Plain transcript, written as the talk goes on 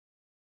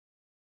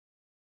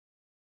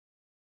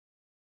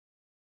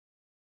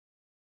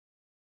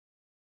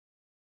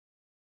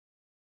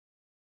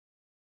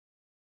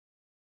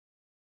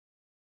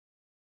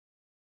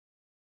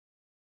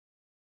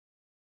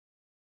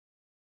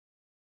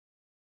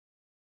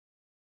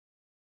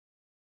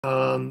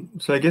So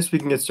I guess we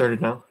can get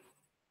started now.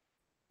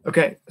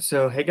 Okay,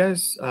 so hey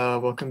guys,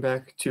 welcome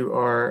back to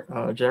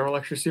our general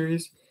lecture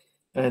series.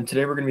 And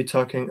today we're going to be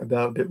talking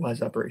about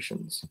bitwise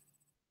operations.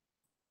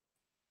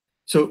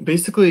 So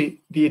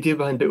basically, the idea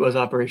behind bitwise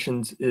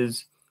operations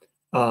is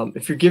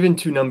if you're given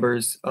two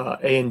numbers,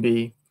 A and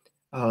B,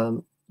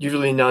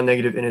 usually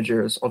non-negative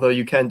integers, although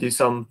you can do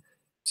some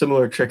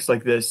similar tricks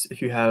like this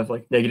if you have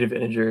like negative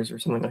integers or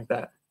something like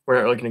that. We're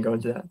not really going to go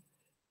into that.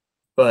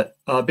 But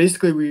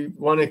basically, we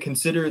want to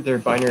consider their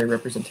binary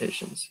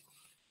representations.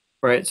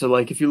 Right, so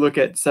like if you look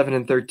at 7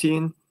 and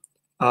 13,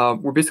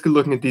 we're basically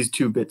looking at these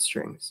 2-bit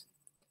strings.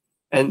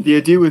 And the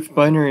idea with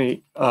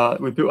binary,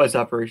 with bitwise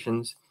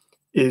operations,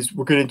 is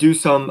we're going to do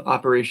some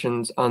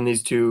operations on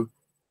these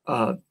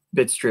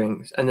 2-bit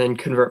strings and then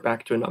convert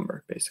back to a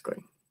number,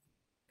 basically.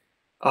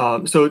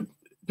 So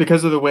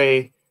because of the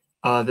way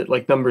that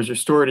like numbers are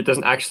stored, it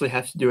doesn't actually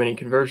have to do any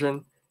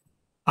conversion,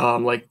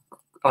 like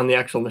on the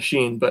actual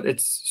machine, but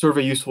it's sort of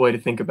a useful way to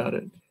think about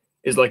it,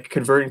 is like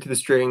converting to the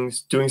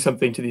strings, doing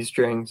something to these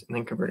strings, and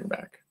then converting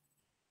back.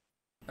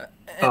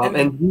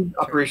 And these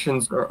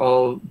operations are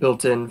all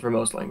built in for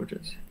most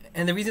languages.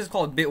 And the reason it's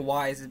called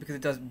bitwise is because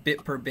it does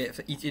bit per bit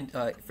for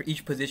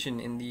each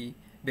position in the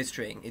bit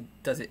string. It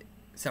does it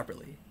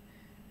separately,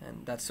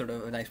 and that's sort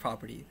of a nice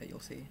property that you'll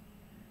see.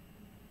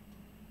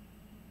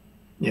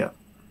 Yeah.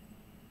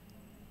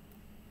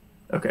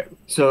 Okay,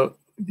 so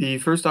the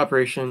first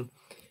operation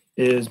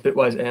is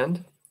bitwise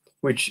AND,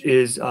 which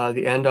is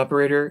the AND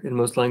operator in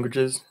most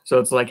languages. So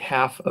it's like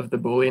half of the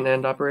Boolean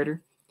AND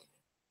operator.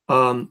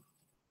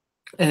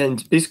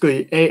 And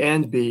basically, A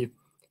and B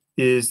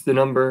is the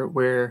number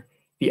where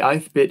the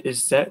ith bit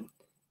is set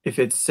if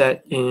it's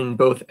set in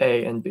both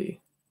A and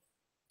B.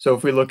 So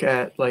if we look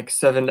at like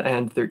 7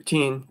 and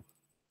 13,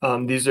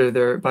 these are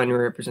their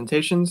binary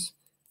representations.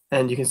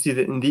 And you can see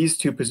that in these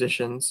two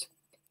positions,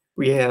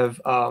 we have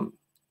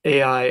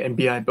AI and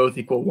BI both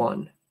equal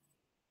 1.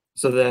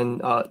 So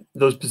then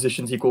those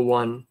positions equal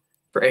 1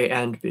 for A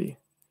and B.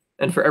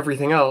 And for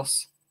everything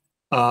else,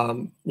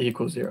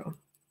 equals 0.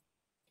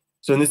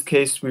 So in this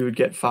case, we would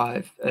get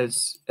 5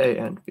 as A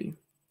and B.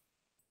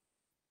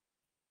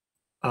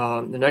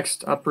 The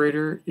next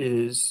operator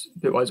is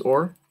bitwise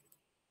OR,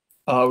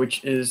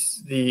 which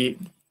is the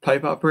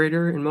type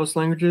operator in most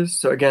languages.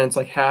 So again, it's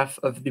like half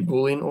of the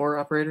Boolean OR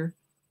operator.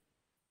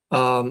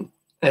 And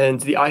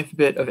the ith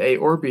bit of A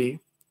or B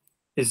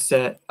is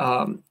set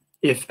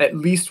if at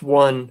least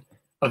one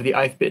of the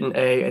ith bit in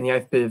A and the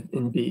ith bit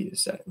in B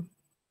is set.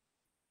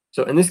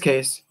 So in this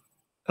case,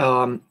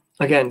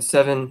 again,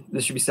 7,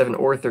 this should be 7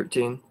 or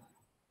 13.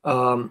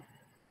 So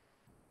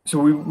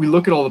we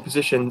look at all the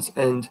positions,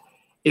 and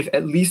if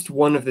at least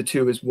one of the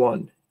two is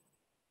 1,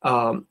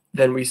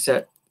 then we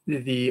set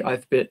the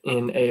ith bit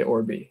in A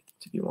or B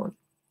to be 1.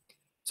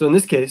 So in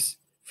this case,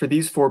 for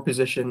these 4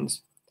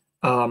 positions,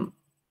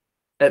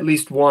 at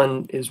least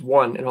 1 is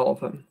 1 in all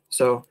of them.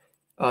 So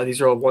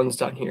these are all 1s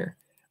down here.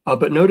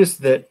 But notice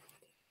that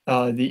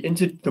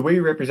the way we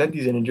represent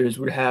these integers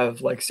would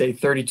have, like, say,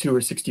 32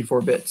 or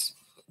 64 bits.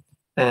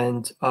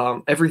 And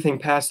everything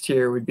past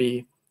here would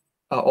be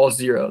all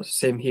zeros,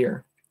 same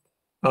here.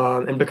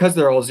 And because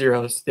they're all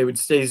zeros, they would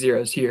stay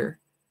zeros here.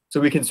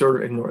 So we can sort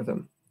of ignore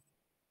them.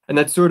 And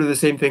that's sort of the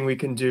same thing we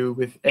can do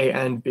with A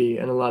and B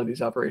and a lot of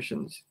these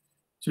operations.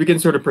 So we can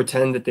sort of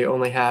pretend that they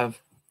only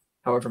have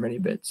however many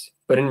bits.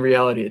 But in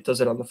reality, it does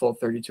it on the full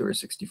 32 or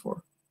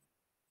 64.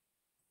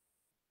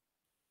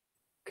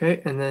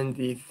 Okay, and then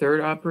the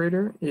third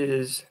operator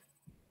is,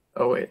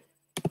 bitwise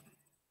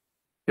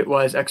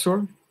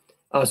XOR.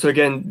 So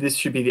again, this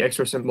should be the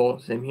XOR symbol,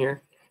 same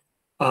here.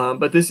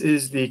 But this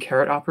is the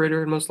caret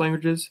operator in most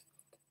languages.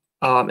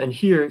 And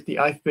here, the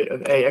ith bit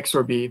of A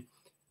XOR B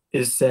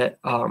is set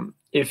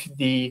if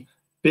the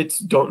bits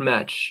don't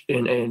match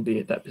in A and B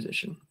at that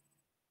position.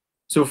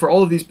 So for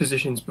all of these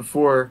positions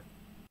before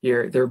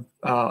here, they're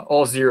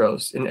all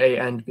zeros in A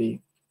and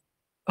B.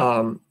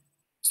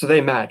 So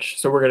they match.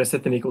 So we're going to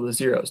set them equal to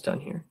zeros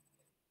down here.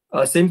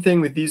 Same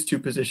thing with these two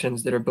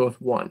positions that are both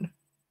 1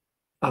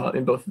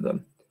 in both of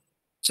them.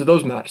 So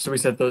those match. So we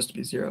set those to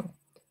be 0.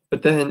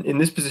 But then in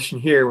this position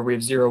here, where we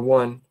have 0,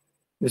 1, in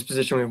this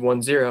position we have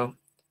 1, 0.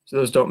 So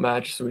those don't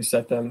match. So we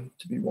set them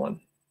to be 1.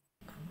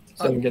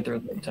 So we get the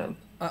result 10.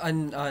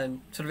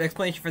 Sort of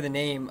explanation for the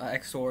name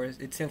XOR,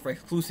 it stands for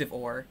exclusive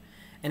OR.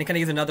 And it kind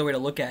of gives another way to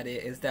look at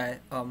it, is that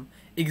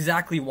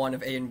exactly one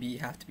of A and B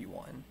have to be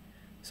 1.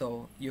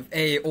 So you have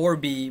A or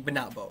B, but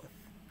not both.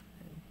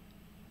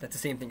 That's the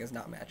same thing as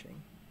not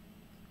matching.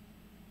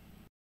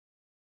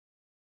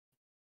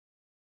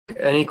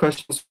 Any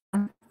questions?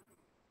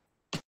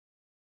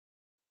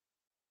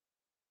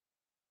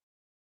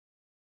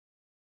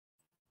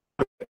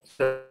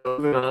 So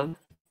moving on.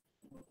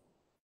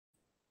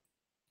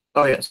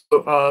 Oh yeah,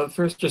 so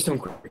first just some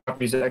quick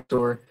properties of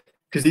XOR,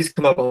 because these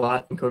come up a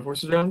lot in Code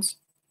Forces rounds.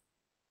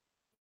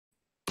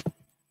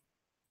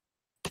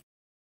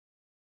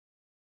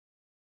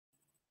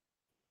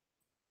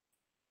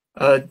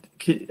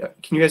 Can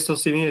you guys still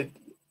see me?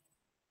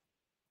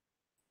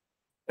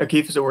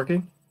 Akif, is it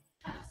working?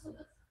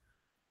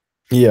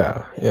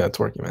 Yeah, it's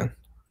working, man.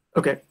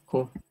 Okay,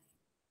 cool.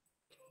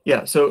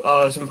 Yeah,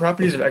 so some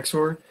properties of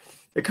XOR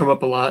that come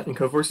up a lot in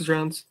coforces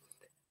rounds.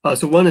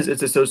 So one is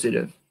it's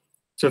associative.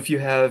 So if you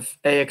have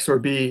A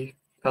XOR B,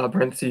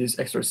 parentheses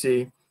XOR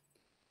C,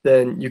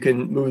 then you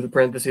can move the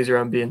parentheses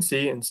around B and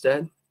C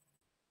instead.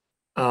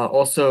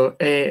 Also,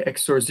 A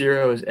XOR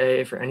 0 is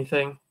A for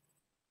anything.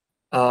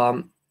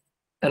 And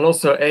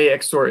also A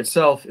XOR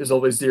itself is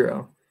always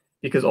 0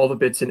 because all the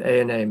bits in A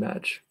and A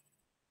match.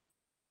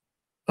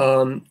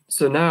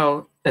 So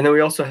now, and then we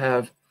also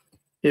have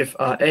if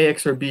A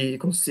XOR B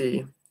equals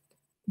C,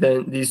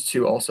 then these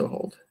two also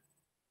hold.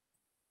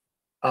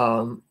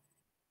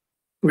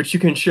 Which you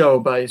can show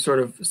by sort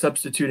of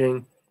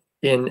substituting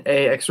in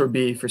A XOR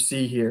B for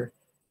C here,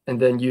 and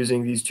then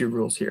using these two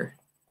rules here.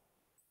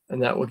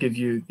 And that will give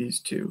you these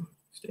two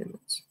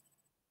statements.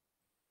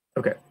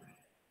 Okay.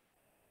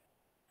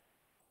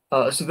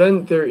 So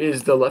then there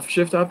is the left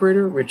shift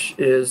operator, which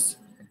is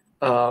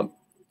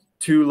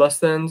two less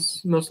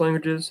thans in most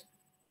languages.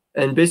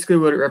 And basically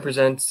what it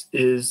represents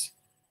is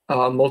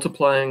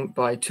multiplying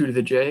by 2 to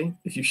the j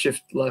if you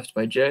shift left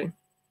by j.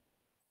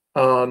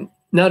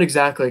 Not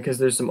exactly, because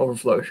there's some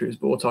overflow issues,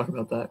 but we'll talk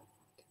about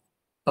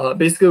that.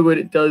 Basically what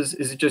it does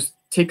is it just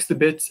takes the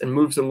bits and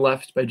moves them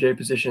left by j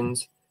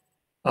positions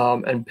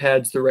and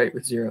pads the right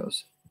with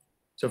zeros.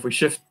 So if we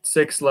shift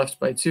 6 left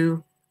by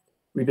 2,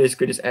 we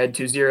basically just add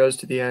 2 zeros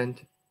to the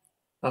end.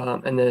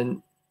 And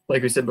then,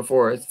 like we said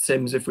before, it's the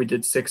same as if we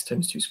did 6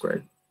 times 2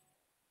 squared.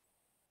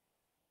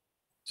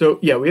 So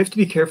yeah, we have to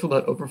be careful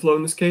about overflow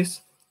in this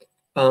case,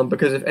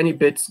 because if any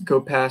bits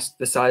go past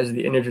the size of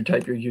the integer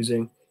type you're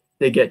using,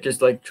 they get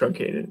just like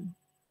truncated.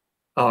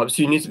 So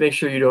you need to make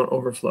sure you don't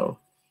overflow.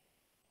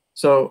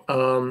 So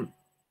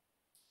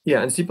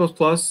yeah, in C++,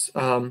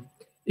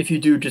 if you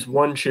do just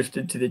 1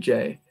 shifted to the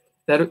j,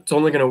 that's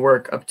only going to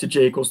work up to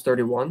j equals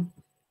 31,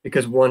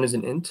 because 1 is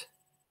an int.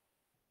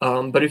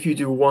 But if you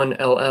do 1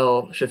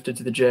 LL shifted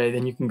to the j,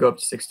 then you can go up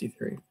to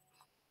 63.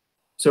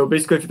 So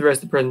basically for the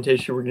rest of the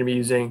presentation, we're going to be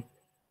using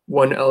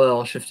 1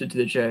 LL shifted to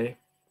the j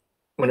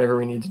whenever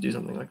we need to do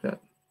something like that.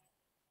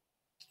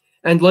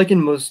 And like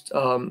in most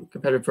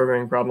competitive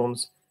programming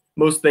problems,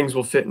 most things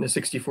will fit in a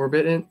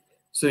 64-bit int,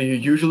 so you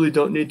usually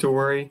don't need to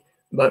worry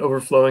about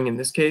overflowing in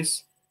this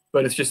case,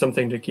 but it's just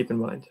something to keep in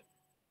mind.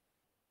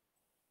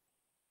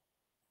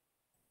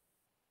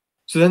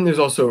 So then there's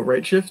also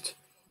right shift,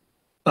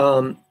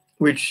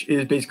 which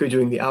is basically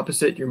doing the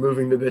opposite. You're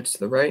moving the bits to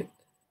the right.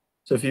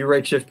 So if you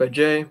right shift by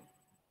j,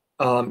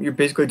 you're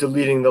basically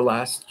deleting the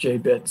last j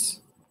bits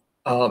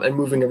and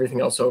moving everything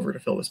else over to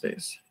fill the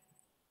space.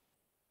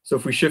 So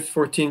if we shift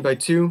 14 by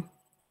 2,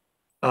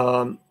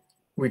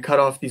 we cut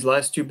off these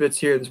last 2 bits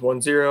here, this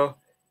 1, 0,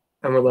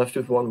 and we're left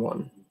with 1,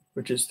 1,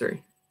 which is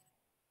 3.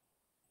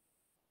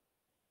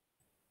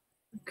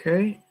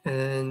 Okay,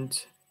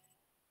 and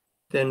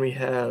then we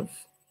have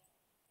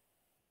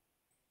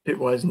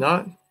bitwise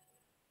not,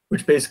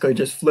 which basically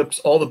just flips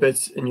all the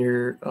bits in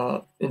your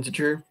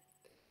integer.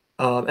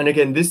 And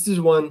again, this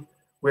is one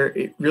where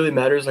it really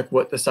matters like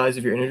what the size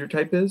of your integer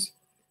type is,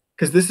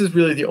 because this is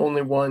really the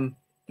only one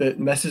that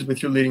messes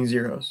with your leading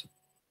zeros,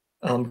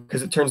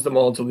 because it turns them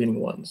all into leading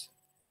ones.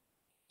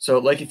 So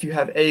like if you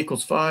have a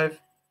equals 5,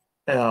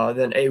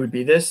 then a would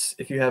be this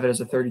if you have it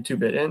as a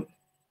 32-bit int,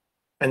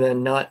 and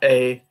then not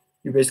a,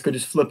 you're basically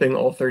just flipping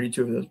all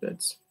 32 of those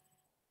bits.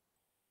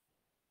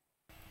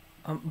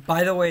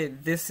 By the way,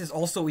 this is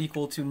also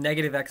equal to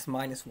negative x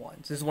minus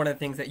 1. So this is one of the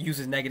things that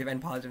uses negative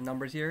and positive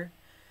numbers here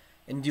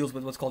and deals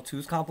with what's called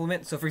 2's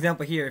complement. So for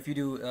example here, if you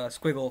do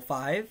squiggle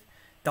 5,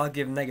 that'll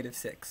give negative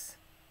 6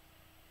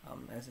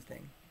 as a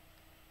thing.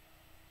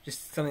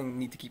 Just something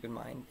neat to keep in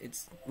mind.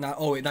 It's not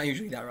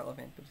usually that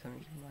relevant, but something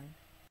to keep in mind.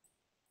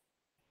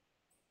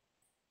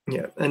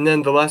 Yeah, and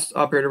then the last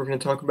operator we're going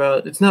to talk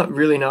about, it's not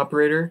really an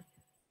operator.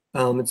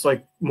 It's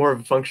like more of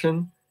a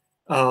function,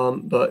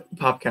 but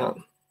pop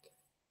count,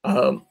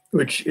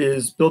 which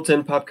is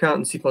built-in pop count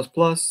in C++.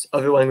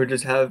 Other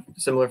languages have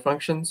similar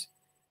functions.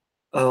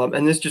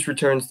 And this just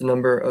returns the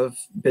number of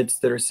bits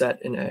that are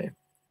set in A.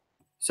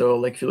 So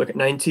like if you look at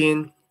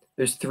 19,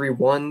 there's 3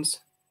 ones.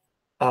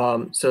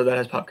 So that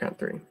has pop count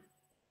 3.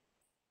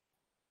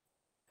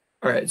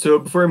 All right, so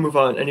before I move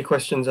on, any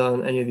questions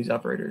on any of these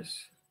operators?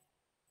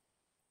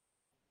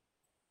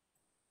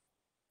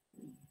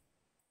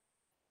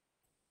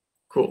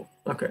 Cool,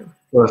 okay.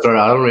 Well, sorry,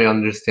 I don't really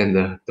understand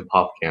the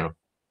pop count.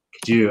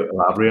 Could you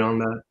elaborate on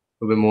that a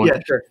little bit more?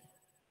 Yeah,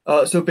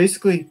 sure. So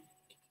basically,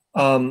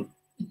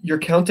 you're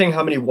counting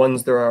how many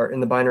ones there are in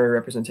the binary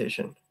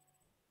representation.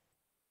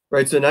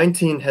 Right, so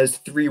 19 has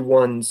 3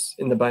 ones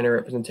in the binary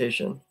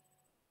representation.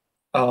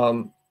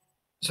 So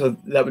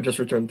that would just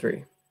return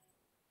 3.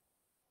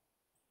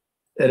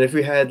 And if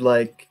we had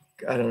like,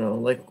 I don't know,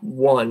 like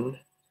 1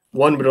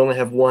 would only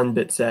have 1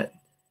 bit set.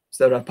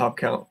 So that would have pop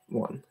count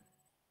 1.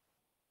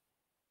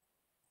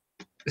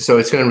 So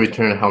it's going to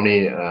return how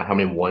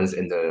many ones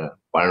in the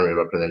binary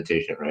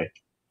representation, right?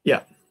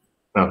 Yeah.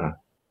 Okay.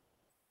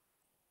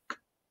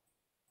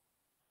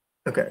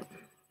 Okay.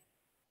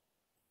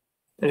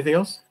 Anything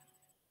else?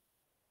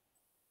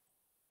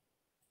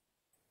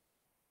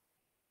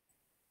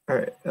 All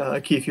right,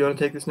 Akif, you want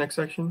to take this next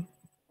section?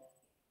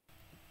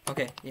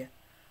 Okay, yeah.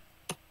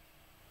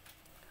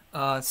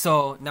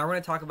 So now we're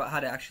going to talk about how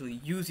to actually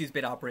use these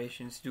bit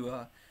operations to do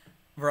a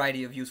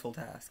variety of useful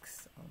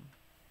tasks.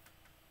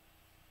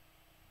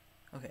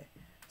 Okay,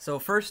 so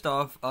first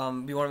off,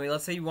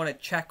 let's say you want to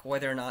check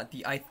whether or not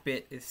the ith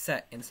bit is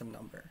set in some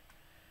number,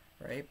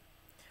 right?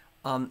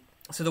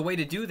 So the way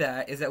to do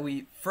that is that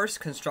we first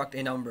construct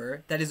a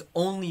number that is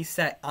only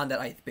set on that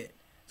ith bit.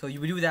 So you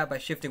would do that by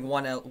shifting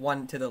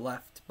one to the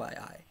left by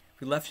I.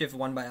 If we left shift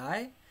 1 by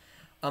I,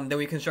 then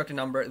we construct a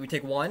number. We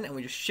take 1 and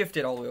we just shift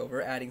it all the way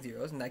over, adding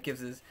zeros, and that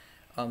gives us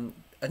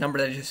a number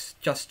that is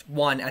just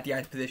 1 at the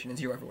ith position and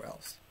 0 everywhere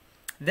else.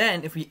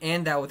 Then, if we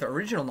AND that with our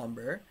original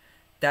number,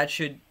 that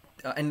should,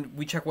 and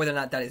we check whether or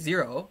not that is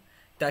 0,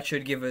 that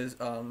should give us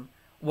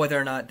whether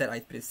or not that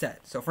ith bit is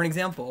set. So, for an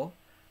example,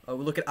 we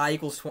look at I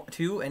equals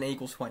 2 and A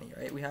equals 20,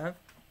 right? We have,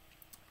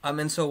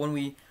 and so when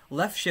we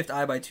left shift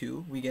I by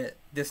 2, we get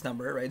this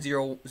number, right?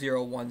 0,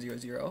 0, 1, 0,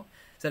 0.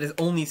 So that is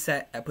only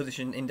set at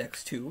position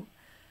index 2.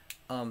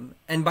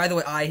 And by the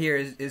way, I here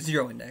is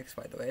 0 index,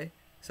 by the way.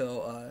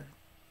 So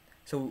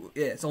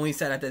yeah, it's only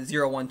set at the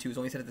 0, 1, 2. It's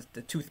only set at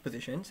the 2th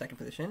position, second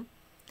position.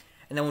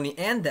 And then when we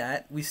AND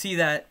that, we see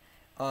that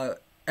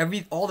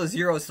all the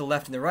zeros to the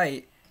left and the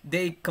right,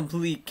 they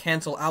completely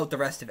cancel out the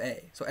rest of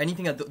A. So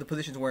anything at the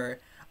positions where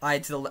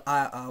 1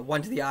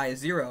 to the I is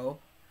 0,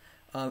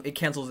 it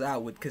cancels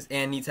out because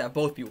AND needs to have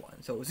both be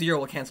 1. So 0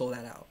 will cancel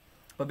that out.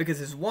 But because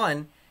it's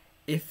 1,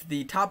 if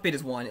the top bit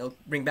is 1, it'll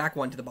bring back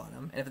 1 to the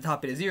bottom. And if the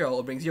top bit is 0,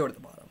 it'll bring 0 to the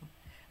bottom.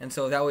 And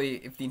so that way,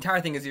 if the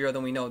entire thing is 0,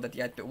 then we know that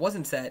the ith bit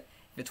wasn't set.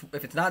 If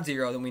it's not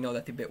 0, then we know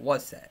that the bit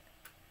was set.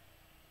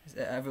 Does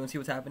everyone see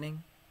what's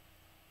happening?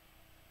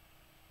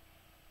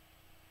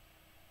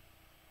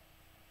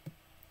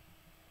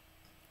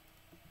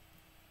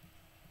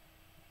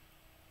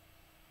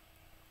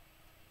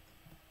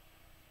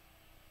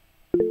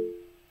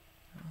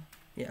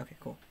 Yeah, okay,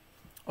 cool.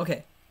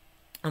 Okay.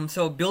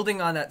 So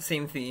building on that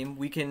same theme,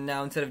 we can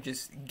now, instead of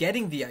just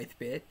getting the ith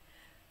bit,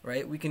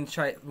 right, we can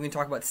talk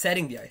about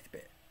setting the ith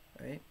bit,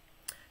 right?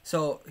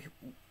 So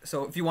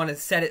if you want to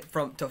set it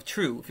to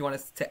true, if you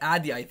want to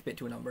add the ith bit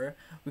to a number,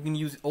 we can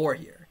use OR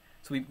here.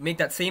 So we make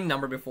that same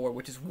number before,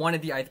 which is 1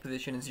 at the ith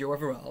position and 0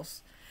 everywhere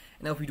else.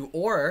 And now if we do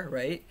OR,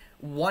 right,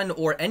 1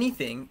 or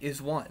anything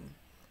is 1.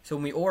 So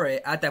when we OR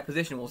it, at that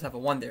position, we'll just have a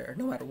 1 there,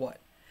 no matter what.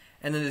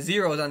 And then the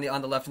zeros on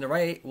the left and the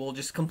right will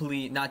just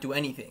completely not do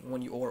anything.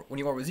 When you OR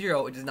with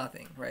 0, it does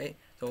nothing, right?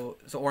 So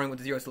ORing with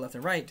the zeros to the left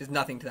and right does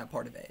nothing to that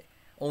part of A.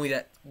 Only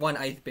that one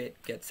ith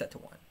bit gets set to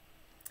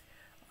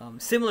 1.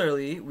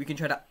 Similarly, we can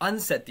try to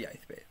unset the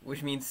ith bit,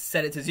 which means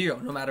set it to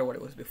 0 no matter what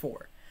it was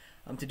before.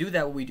 To do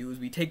that, what we do is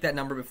we take that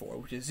number before,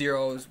 which is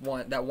 0s,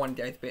 1, that 1 at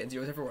the ith bit, and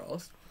 0s everywhere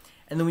else,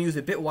 and then we use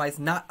a bitwise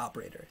not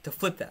operator to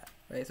flip that,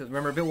 right? So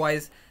remember,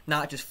 bitwise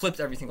not just flips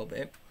every single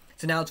bit.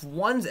 So now it's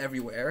 1s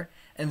everywhere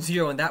and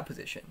 0 in that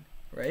position,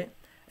 right?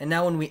 And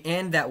now when we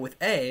AND that with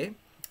A,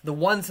 the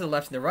 1s to the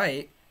left and the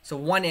right, so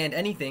 1 AND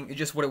anything is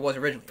just what it was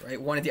originally,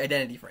 right? 1 is the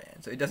identity for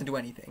AND, so it doesn't do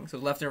anything. So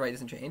the left and the right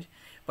doesn't change.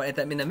 But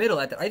in the middle,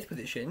 at the ith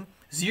position,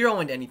 0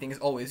 and anything is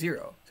always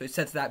 0. So it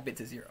sets that bit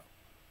to 0.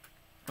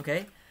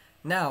 Okay?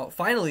 Now,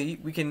 finally,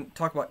 we can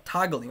talk about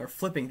toggling or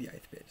flipping the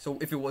ith bit. So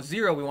if it was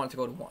 0, we want it to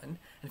go to 1. And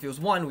if it was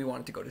 1, we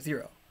want it to go to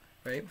 0,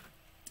 right?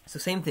 So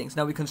same thing.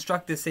 So now we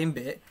construct this same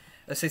bit,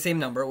 same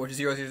number, which is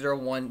 0, 0, 0,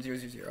 1, 0,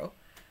 0, 0.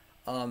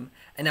 And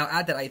now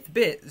at that ith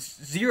bit,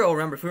 0,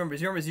 remember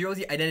 0 is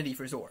the identity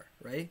for XOR,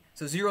 right?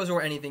 So 0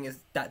 XOR anything is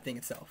that thing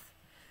itself.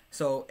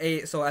 So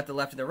at the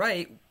left and the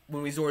right,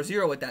 when we XOR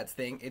 0 with that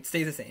thing, it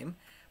stays the same.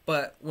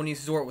 But when you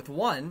XOR it with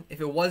 1,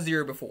 if it was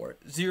 0 before,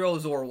 0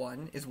 XOR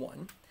 1 is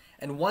 1,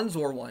 and 1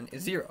 XOR 1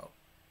 is 0,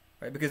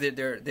 right? Because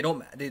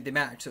they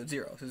match, so it's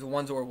 0. So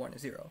 1 XOR 1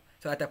 is 0.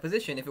 So at that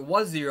position, if it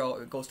was 0,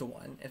 it goes to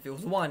 1. If it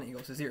was 1, it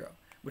goes to 0,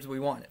 which is what we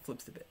want. It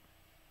flips the bit.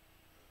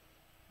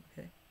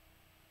 Okay.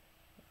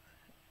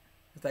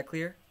 Is that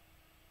clear?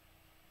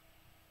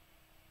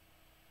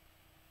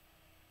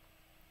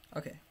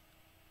 Okay.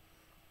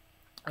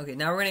 Okay,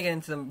 now we're going to get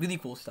into some really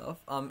cool stuff,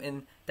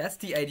 and that's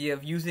the idea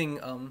of using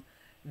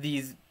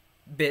these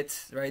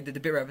bits, right, the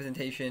bit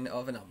representation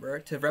of a number,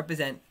 to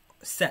represent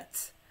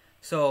sets.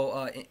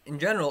 So, in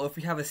general, if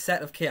we have a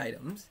set of k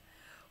items,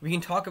 we can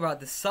talk about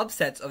the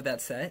subsets of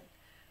that set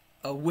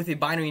with a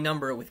binary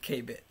number with k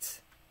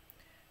bits.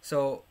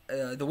 So,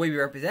 the way we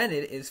represent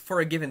it is, for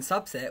a given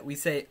subset, we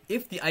say,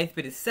 if the ith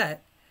bit is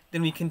set,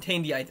 then we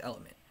contain the ith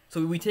element.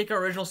 So we take our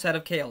original set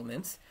of k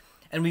elements,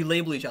 and we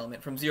label each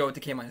element from 0 to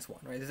k minus 1,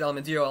 right? This is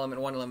element 0, element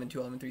 1, element 2,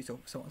 element 3, so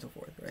on and so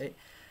forth, right?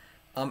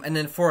 And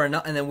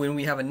then when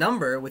we have a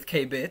number with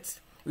k bits,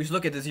 we just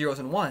look at the zeros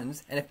and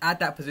ones, and if at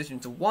that position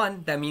it's a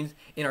 1, that means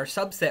in our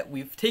subset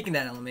we've taken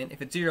that element.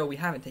 If it's 0, we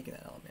haven't taken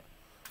that element.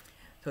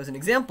 So as an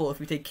example, if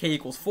we take k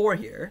equals 4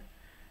 here,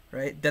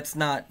 right, that's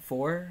not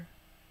 4.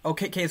 Oh,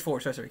 k is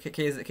 4, sorry,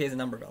 k is a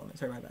number of elements,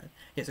 sorry, my bad.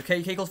 Yeah, so k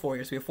equals 4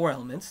 here, so we have 4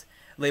 elements,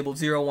 labeled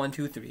 0, 1,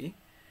 2, 3.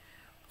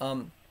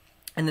 And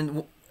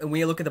then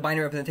we look at the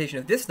binary representation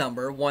of this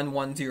number, 1,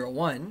 1, 0,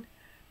 1,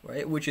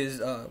 right, which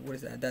is, what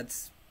is that?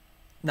 That's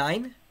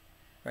 9,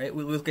 right?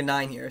 We look at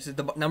 9 here. So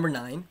the number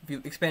 9, if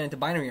you expand into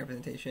binary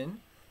representation,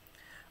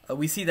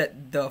 we see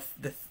that the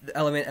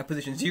element at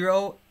position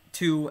 0,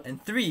 2,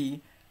 and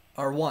 3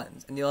 are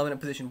 1s, and the element at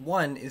position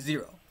 1 is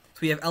 0. So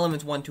we have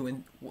elements 1, 2,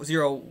 and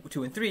 0,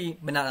 2, and 3,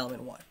 but not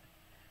element 1.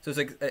 So it's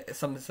like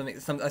it's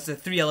a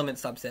 3-element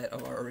subset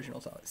of our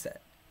original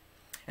set.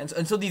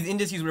 And so these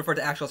indices refer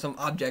to actual some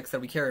objects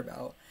that we care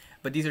about,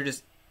 but these are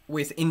just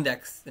ways to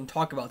index and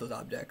talk about those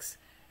objects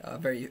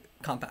very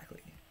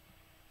compactly.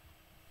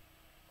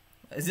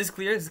 Is this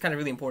clear? This is kind of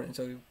really important,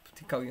 so we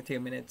can take a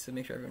minute to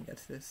make sure everyone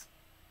gets this.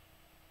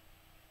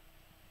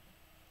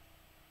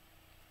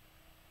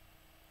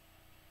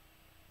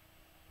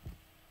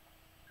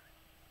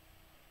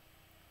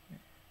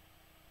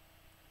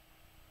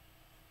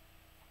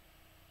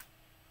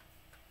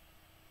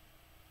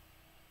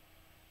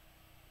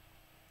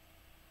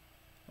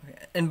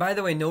 And by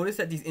the way, notice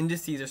that these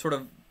indices are sort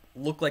of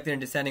look like they're in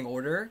descending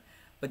order,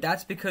 but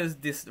that's because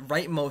this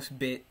rightmost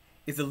bit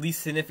is the least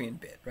significant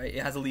bit, right?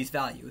 It has the least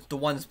value. It's the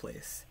 1's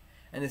place,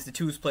 and it's the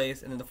 2's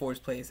place, and then the 4's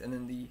place, and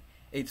then the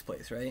 8's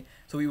place, right?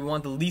 So we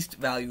want the least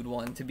valued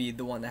one to be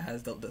the one that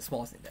has the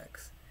smallest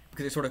index,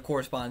 because it sort of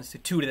corresponds to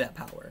 2 to that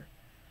power.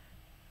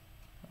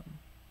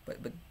 But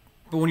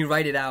when you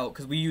write it out,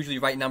 because we usually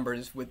write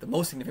numbers with the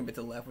most significant bit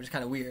to the left, which is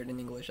kind of weird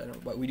in English. I don't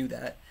know why we do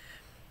that.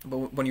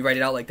 But when you write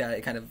it out like that,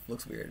 it kind of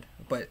looks weird.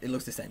 But it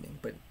looks descending.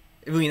 But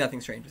really nothing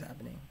strange is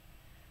happening.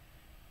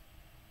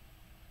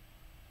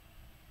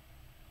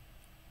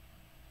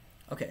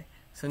 Okay,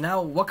 so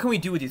now what can we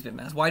do with these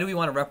bitmasks? Why do we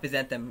want to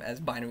represent them as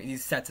binary,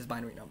 these sets as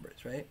binary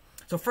numbers, right?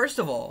 So first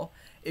of all,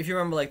 if you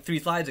remember like 3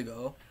 slides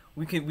ago,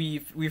 we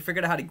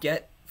figured out how to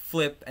get,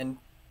 flip, and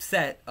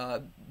set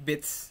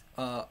bits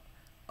of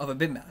a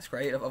bitmask,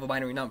 right, of a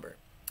binary number.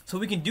 So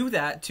we can do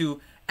that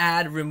to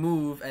add,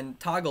 remove, and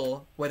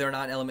toggle whether or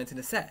not an element's in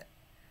a set.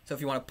 So if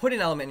you want to put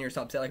an element in your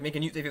subset, like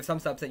if you have some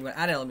subset, you want to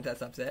add an element to that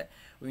subset,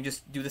 we can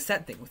just do the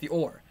set thing with the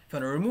OR. If you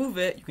want to remove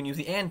it, you can use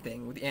the AND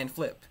thing with the AND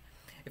flip.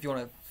 If you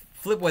want to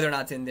flip whether or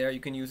not it's in there, you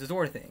can use this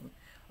OR thing.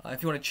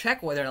 If you want to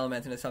check whether an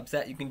element's in a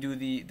subset, you can do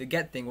the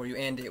get thing where you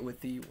AND it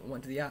with the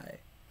 1 to the I.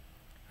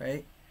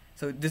 Right?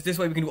 So this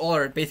way we can do all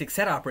our basic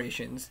set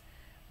operations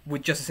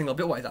with just a single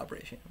bitwise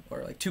operation,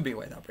 or like 2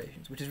 bitwise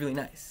operations, which is really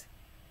nice.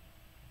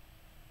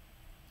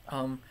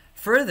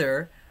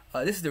 Further,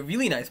 this is the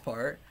really nice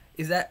part,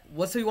 is that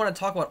let's say we want to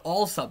talk about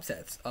all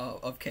subsets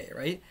of K,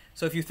 right?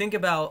 So if you think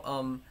about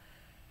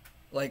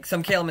like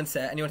some K element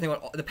set, and you want to think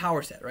about the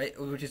power set, right,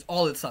 which is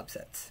all its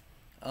subsets,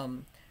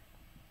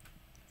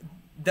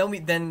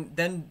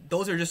 then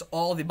those are just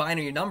all the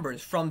binary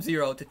numbers from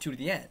 0 to 2 to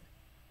the n,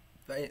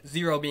 right?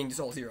 0 being just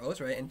all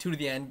zeros, right, and 2 to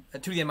the n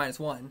minus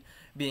 1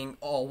 being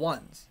all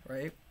 1s,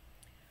 right?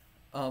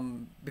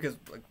 Because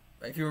like,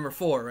 if you remember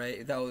 4,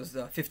 right, that was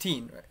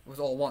 15, right? It was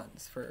all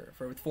 1s for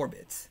 4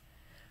 bits.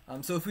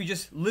 So if we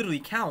just literally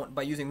count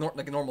by using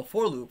like a normal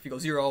for loop, if you go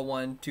 0,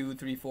 1, 2,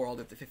 3, 4, all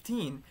the way up to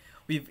 15,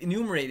 we've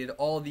enumerated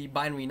all the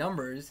binary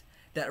numbers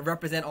that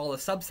represent all the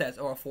subsets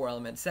of our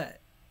 4-element set.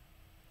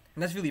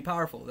 And that's really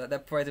powerful.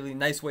 That provides a really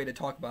nice way to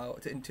talk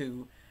about,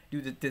 to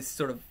do this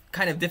sort of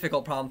kind of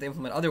difficult problem to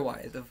implement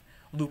otherwise, of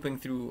looping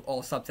through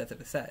all subsets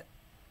of a set.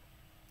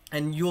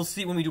 And you'll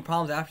see when we do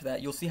problems after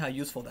that, you'll see how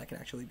useful that can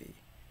actually be.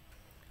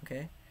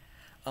 Okay.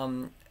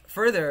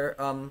 Further,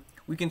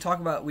 we can talk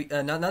about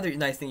another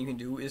nice thing you can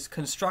do is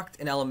construct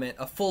an element,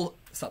 a full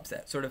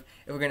subset. Sort of,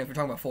 if we're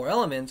talking about 4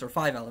 elements or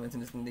 5 elements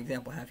in the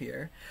example I have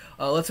here,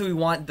 let's say we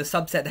want the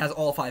subset that has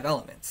all 5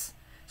 elements.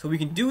 So we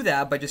can do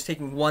that by just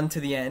taking 1 to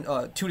the n,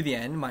 2 to the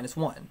n minus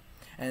 1.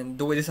 And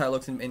the way this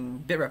looks in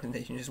bit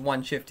representation is just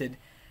 1 shifted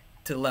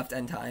to the left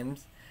n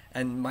times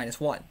and minus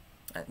 1.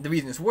 The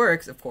reason this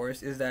works, of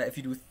course, is that if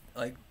you do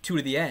like 2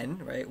 to the n,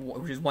 right,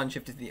 which is 1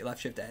 shifted to the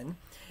left shift n,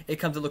 it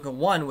comes to look at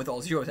 1 with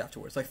all zeros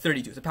afterwards, like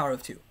 32. It's a power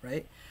of 2,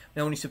 right?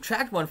 Now when you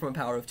subtract 1 from a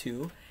power of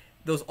 2,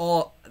 those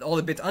all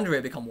the bits under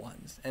it become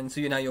 1s. And so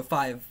now you have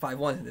 5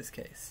 1s in this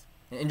case.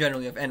 And in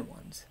general, you have n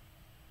 1s.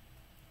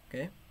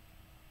 Okay?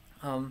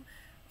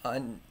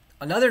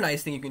 Another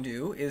nice thing you can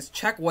do is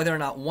check whether or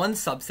not one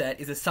subset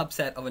is a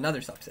subset of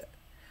another subset.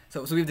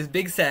 So we have this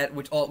big set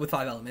with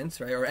 5 elements,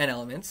 right, or n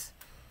elements,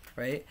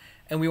 right?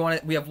 And we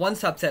have one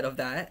subset of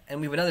that, and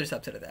we have another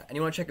subset of that. And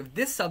you want to check if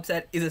this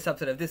subset is a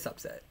subset of this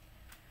subset.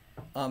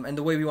 And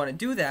the way we want to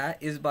do that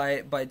is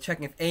by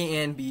checking if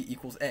A and B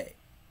equals A.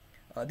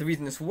 The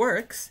reason this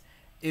works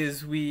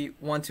is we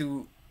want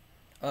to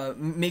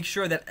make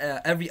sure that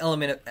every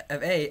element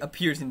of A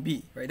appears in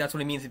B, right? That's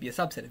what it means to be a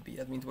subset of B.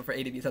 That means for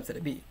A to be a subset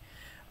of B.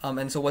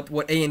 And so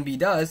what A and B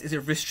does is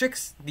it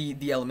restricts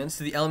the elements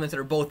to the elements that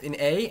are both in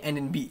A and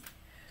in B.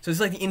 So it's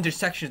like the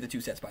intersection of the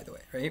two sets, by the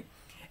way, right?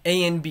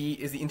 A and B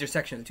is the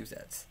intersection of the two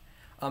sets.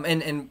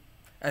 And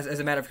as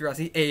a matter of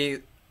curiosity,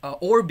 A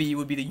or B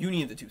would be the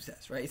union of the two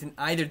sets, right? It's in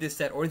either this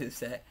set or this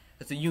set.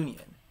 That's a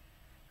union,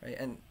 right?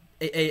 And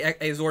A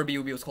XOR B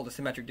would be what's called a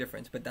symmetric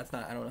difference, but that's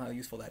not, I don't know how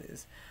useful that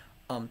is.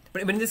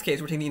 But in this case,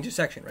 we're taking the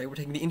intersection, right? We're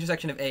taking the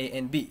intersection of A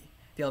and B,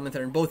 the elements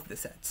that are in both of the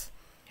sets.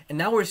 And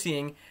now we're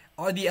seeing,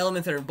 are the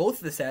elements that are in both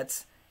of the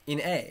sets in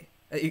A?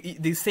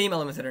 the same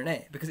elements that are in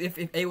A. Because if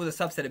A was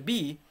a subset of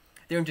B,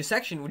 their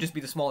intersection would just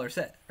be the smaller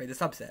set, right? The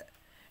subset.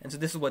 And so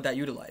this is what that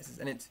utilizes.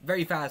 And it's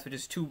very fast with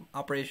just two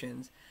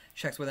operations,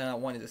 checks whether or not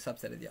one is a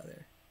subset of the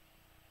other.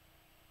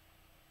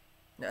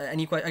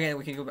 Again,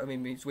 we can go. I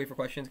mean, we just wait for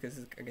questions because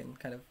it's again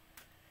kind of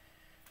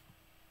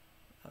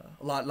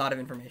a lot of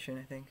information.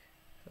 I think.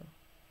 So,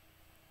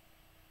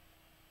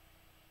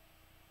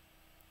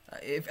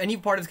 if any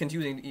part is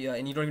confusing,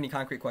 and you don't have any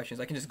concrete questions,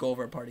 I can just go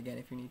over a part again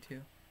if you need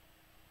to.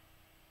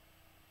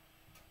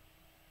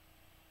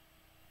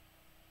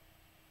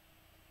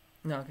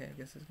 No, okay. I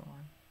guess let's go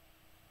on.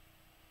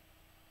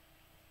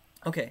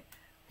 Okay.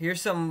 Here's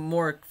some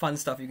more fun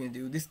stuff you can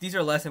do. These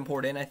are less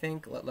important, I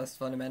think, less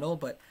fundamental,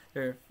 but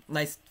they're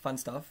nice, fun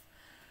stuff.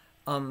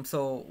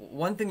 So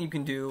one thing you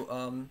can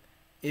do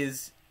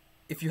is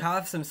if you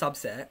have some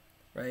subset,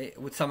 right,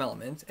 with some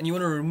elements, and you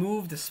want to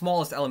remove the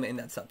smallest element in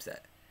that subset.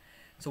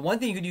 So one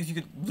thing you could use, you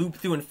could loop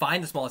through and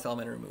find the smallest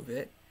element and remove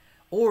it,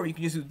 or you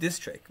can just do this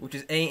trick, which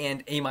is A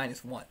and A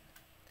minus 1.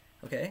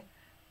 Okay?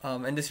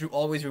 And this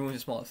always removes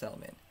the smallest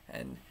element.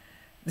 And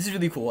this is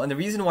really cool. And the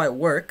reason why it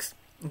works,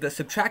 the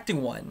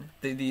subtracting one,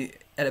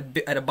 at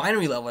a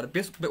binary level, at a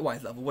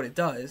bitwise level, what it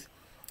does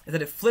is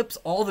that it flips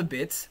all the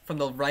bits from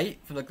the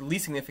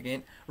least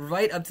significant,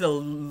 right up to the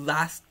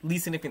last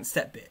least significant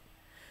set bit.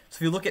 So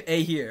if you look at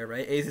A here,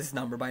 right, A is this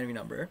number, binary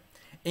number.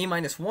 A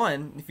minus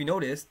 1, if you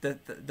notice,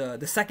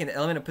 the second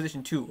element of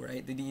position 2,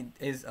 right,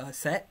 is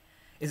set,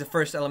 is the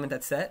first element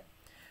that's set.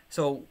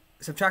 So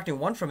subtracting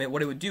 1 from it,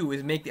 what it would do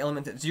is make the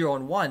elements at 0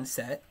 and 1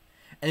 set,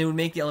 and it would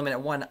make the element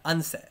at 1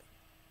 unset,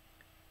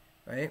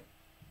 right?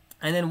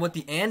 And then what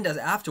the AND does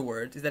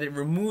afterwards is that it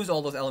removes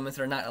all those elements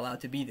that are not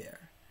allowed to be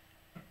there.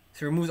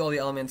 So it removes all the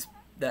elements,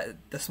 the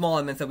small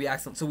elements that we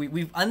accidentally... So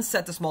we've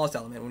unset the smallest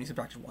element when we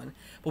subtracted 1,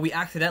 but we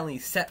accidentally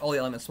set all the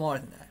elements smaller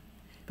than that.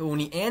 But when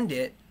we AND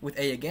it with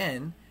A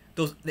again,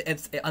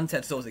 it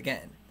unsets those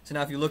again. So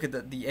now if you look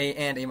at the A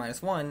and A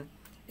minus 1,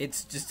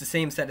 it's just the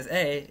same set as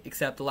A,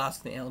 except the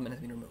last element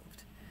has been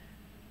removed.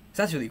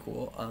 So that's really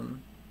cool.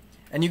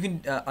 And you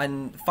can...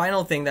 and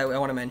final thing that I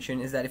want to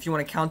mention is that if you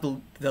want to count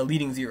the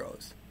leading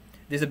zeros,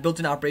 there's a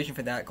built-in operation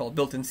for that called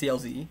built-in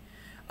CLZ.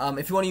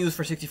 If you want to use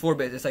for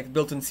 64-bit, it's like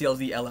built-in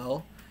CLZ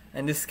LL,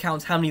 and this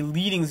counts how many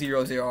leading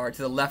zeros there are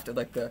to the left of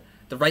like the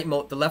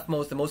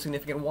leftmost, the most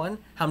significant one.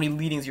 How many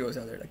leading zeros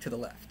are there, like to the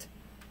left?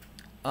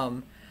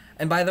 And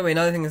by the way,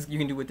 another thing you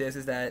can do with this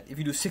is that if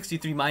you do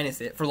 63 minus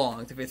it for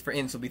longs, if it's for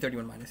ints, it'll be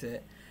 31 minus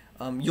it.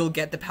 You'll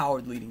get the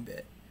powered leading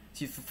bit.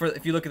 So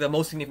if you look at the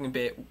most significant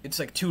bit, it's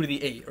like 2 to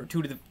the 8 or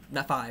 2 to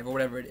the 5 or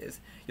whatever it is.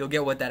 You'll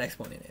get what that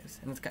exponent is,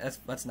 and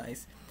that's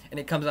nice. And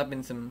it comes up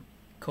in some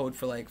code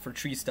for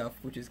tree stuff,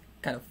 which is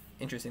kind of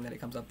interesting that it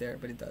comes up there,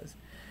 but it does.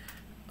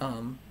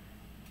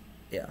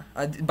 Yeah.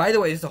 By the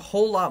way, there's a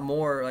whole lot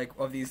more like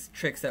of these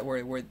tricks that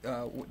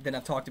than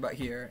I've talked about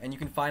here, and you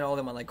can find all of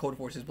them on like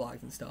Codeforce's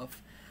blogs and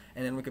stuff,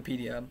 and then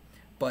Wikipedia.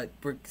 But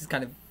it's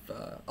kind of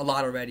a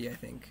lot already, I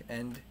think.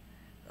 And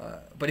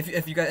but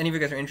if you guys, any of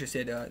you guys are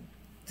interested,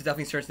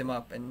 definitely search them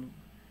up, and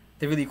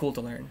they're really cool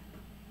to learn.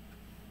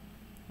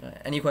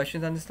 Any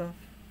questions on this stuff?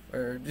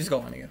 Or just go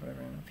on, I guess,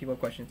 whatever. If people have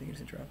questions, they can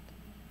just interrupt.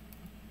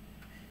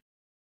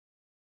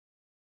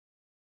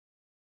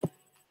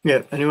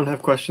 Yeah, anyone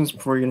have questions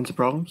before we get into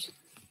problems?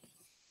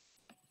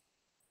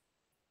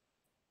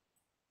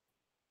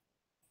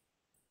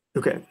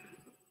 Okay.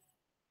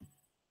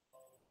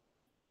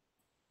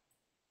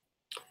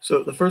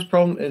 So the first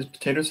problem is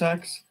potato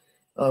sacks,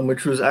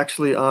 which was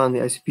actually on the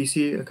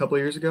ICPC a couple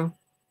of years ago.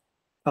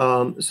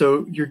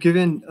 So you're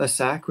given a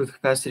sack with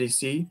capacity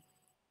C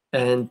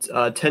and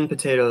 10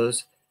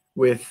 potatoes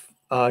with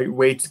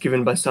weights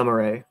given by some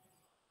array.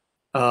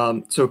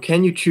 So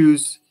can you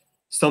choose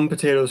some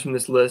potatoes from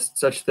this list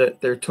such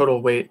that their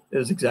total weight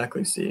is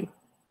exactly C?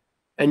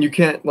 And you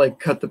can't like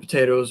cut the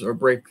potatoes or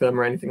break them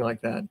or anything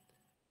like that.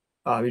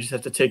 You just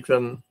have to take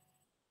them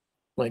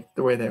like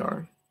the way they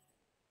are.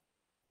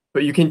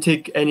 But you can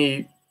take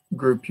any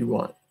group you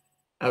want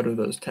out of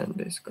those 10,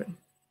 basically.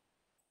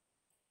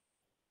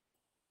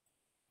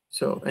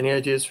 So any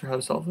ideas for how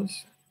to solve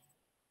this?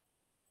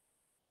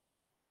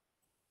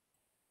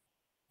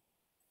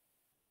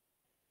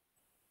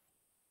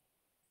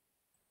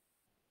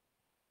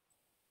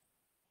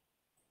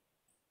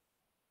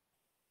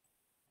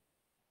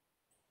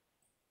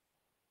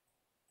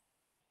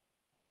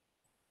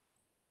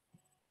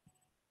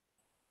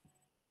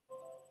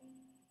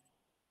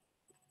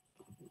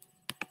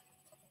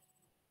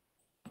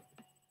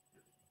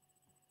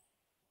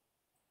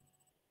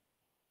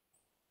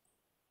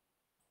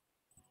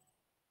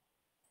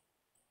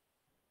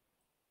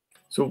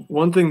 So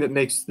one thing that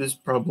makes this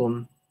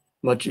problem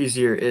much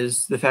easier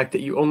is the fact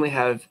that you only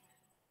have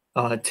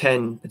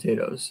 10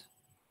 potatoes,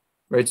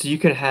 right? So you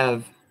can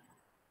have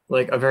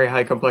like a very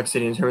high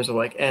complexity in terms of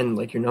like n,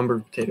 like your number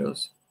of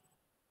potatoes.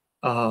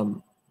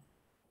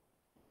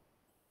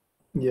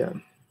 Yeah.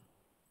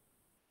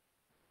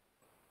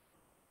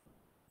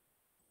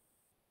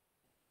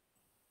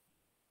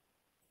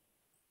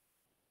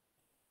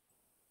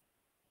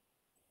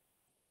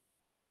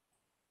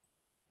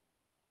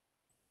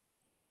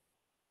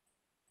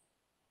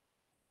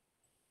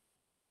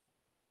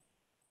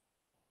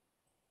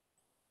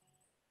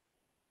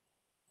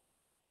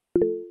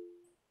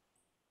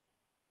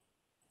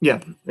 Yeah,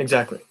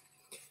 exactly.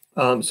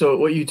 So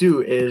what you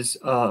do is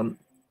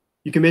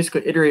you can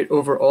basically iterate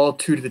over all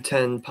 2 to the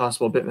 10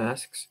 possible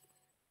bitmasks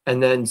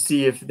and then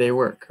see if they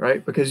work,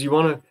 right? Because you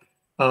want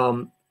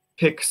to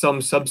pick some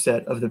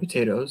subset of the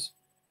potatoes.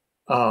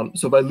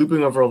 So by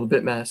looping over all the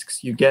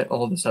bitmasks, you get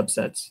all the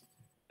subsets.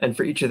 And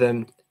for each of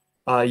them,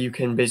 you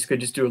can basically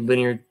just do a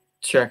linear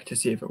check to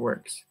see if it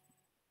works.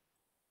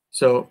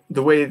 So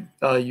the way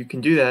you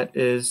can do that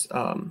is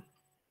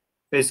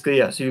basically,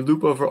 yeah, so you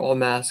loop over all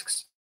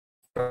masks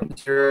from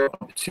 0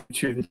 up to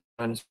 2 to the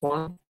minus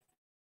 1.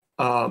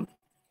 And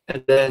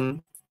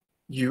then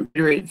you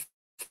iterate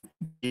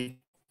the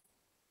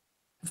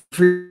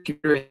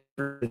iterate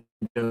through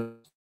the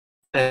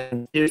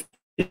and if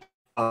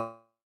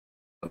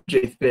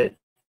jth bit,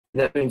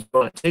 that means we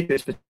want to take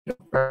this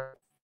potato,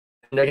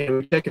 and again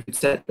we check if it's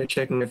set by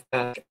checking if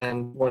back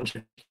and one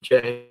check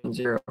j and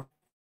 0.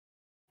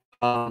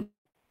 And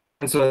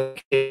so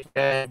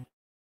add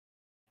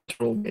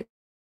weight.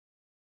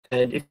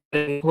 And if at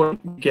any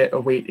point we get a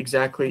weight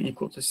exactly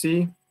equal to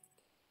c,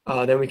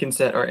 then we can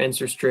set our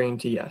answer string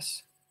to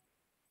yes.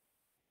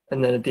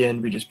 And then at the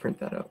end we just print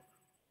that out.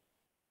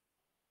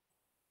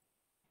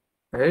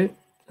 All right,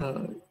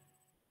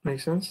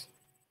 makes sense.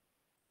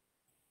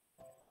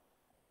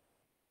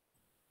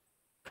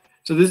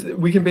 So this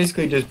we can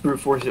basically just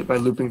brute force it by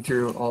looping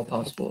through all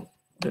possible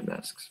bit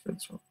masks for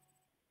this one.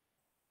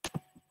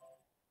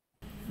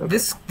 Okay.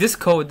 This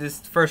code, this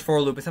first for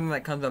loop, is something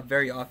that comes up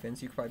very often.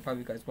 So you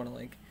probably guys want to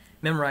like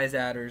memorize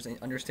that or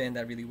understand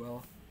that really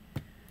well.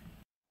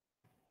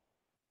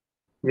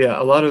 Yeah,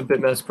 a lot of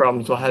bitmask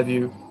problems will have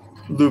you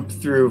loop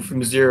through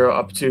from 0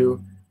 up to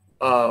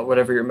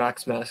whatever your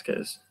max mask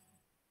is.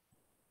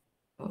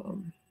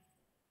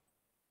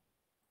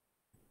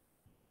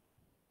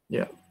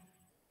 Yeah.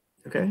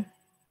 Okay.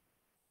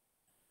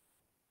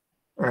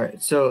 All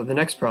right. So the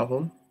next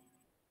problem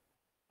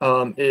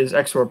is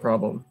XOR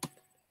problem.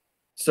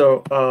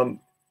 So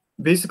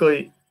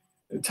basically,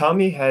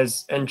 Tommy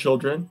has n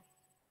children.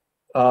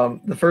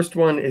 The first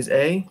one is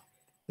A.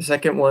 The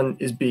second one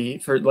is B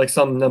for like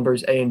some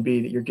numbers A and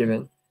B that you're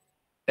given.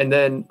 And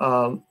then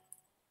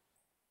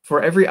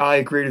for every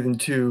I greater than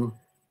 2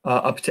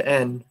 up to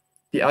n,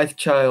 the ith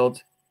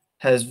child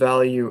has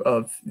value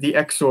of the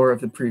XOR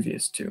of the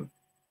previous 2.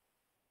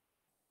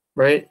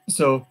 Right?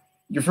 So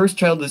your first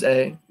child is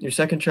A, your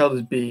second child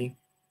is B,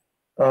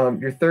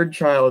 your third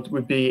child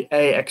would be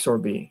A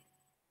XOR B.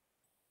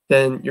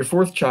 Then your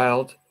fourth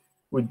child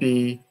would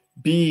be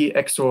B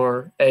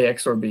XOR A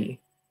XOR B.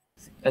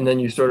 And then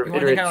you sort You of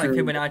want to think iterate kind of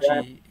through like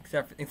that. Fibonacci,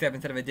 except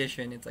instead of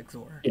addition, it's like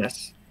XOR.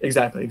 Yes,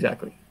 exactly.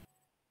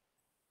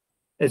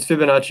 It's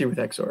Fibonacci with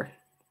XOR.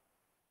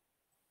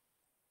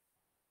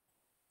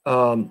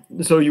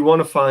 So you want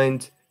to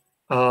find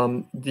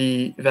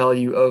the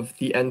value of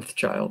the nth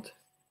child.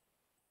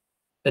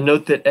 And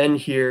note that n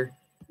here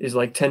is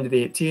like 10 to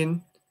the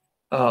 18.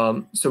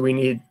 So we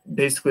need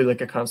basically like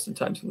a constant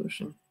time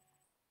solution.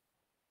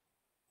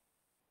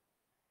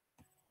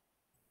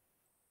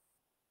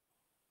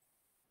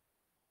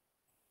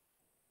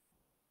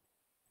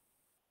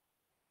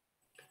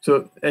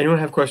 So anyone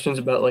have questions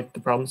about like the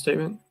problem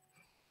statement?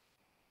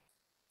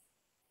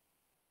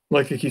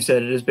 Like you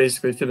said, it is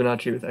basically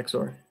Fibonacci with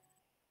XOR.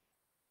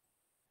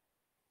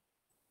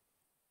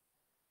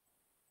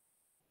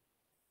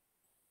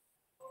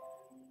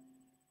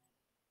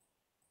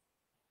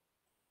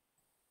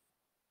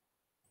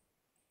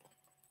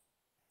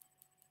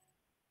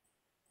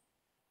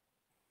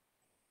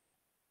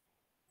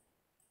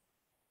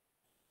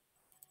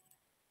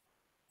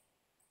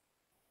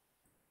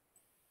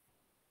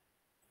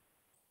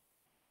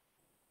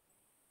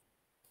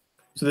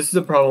 So this is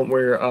a problem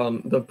where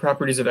the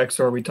properties of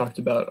XOR we talked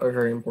about are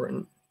very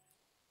important.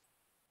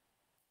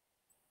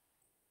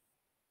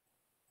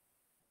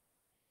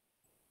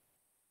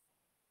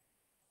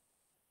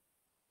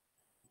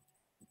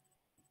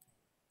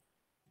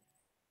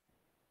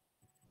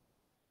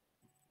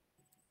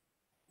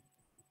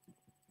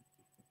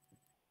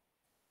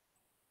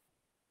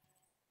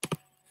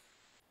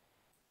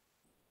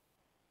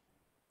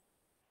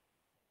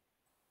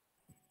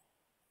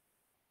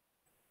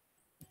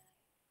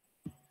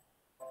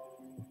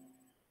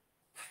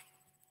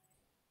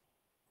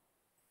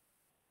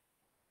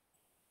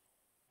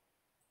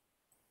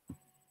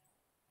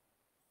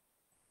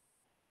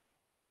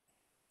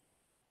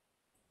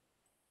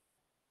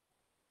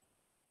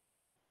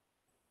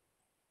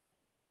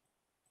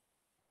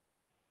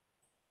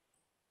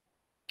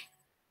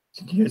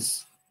 So do you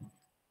guys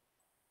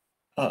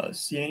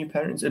see any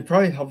patterns? It'd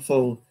probably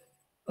helpful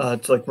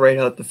to like write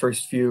out the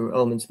first few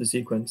elements of the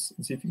sequence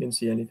and see if you can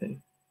see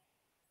anything.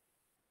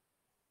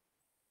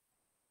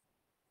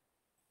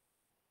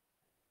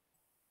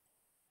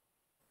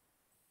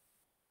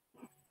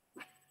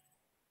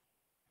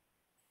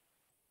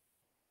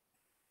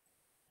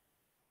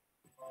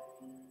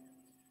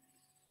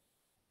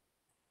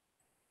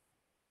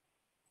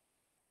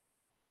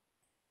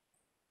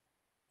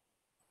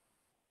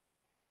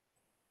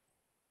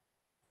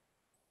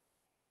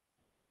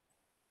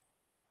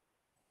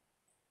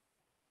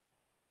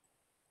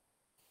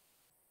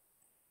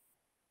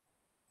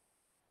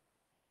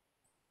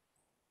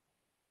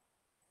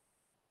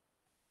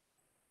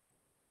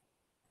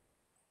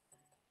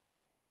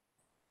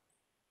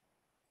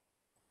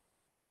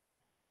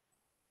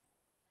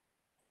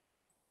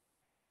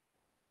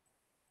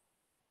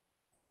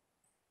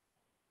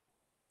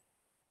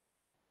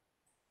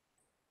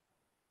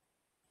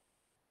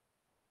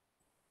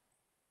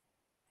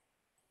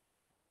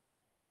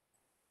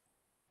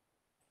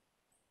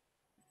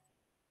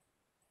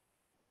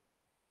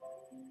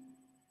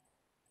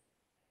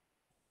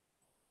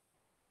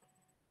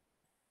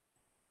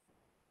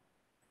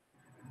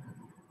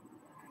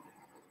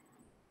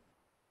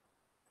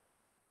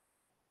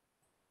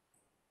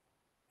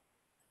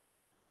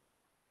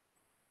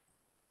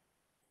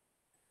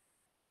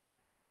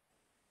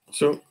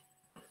 So,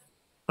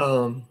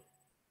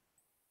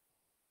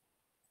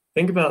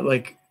 think about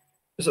like,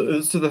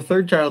 so the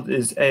third child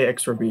is A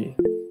XOR B,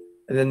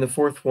 and then the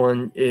fourth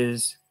one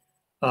is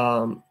B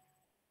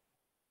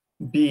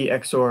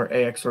XOR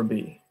A XOR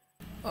B.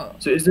 Oh.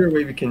 So is there a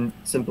way we can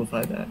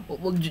simplify that?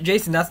 Well,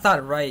 Jason, that's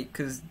not right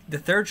because the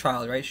third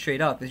child, right,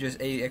 straight up is just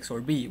A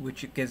XOR B,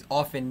 which is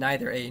often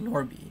neither A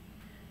nor B,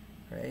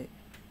 right?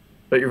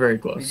 But you're very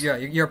close. Yeah,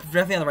 you're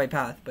definitely on the right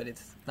path, but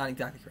it's not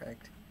exactly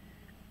correct.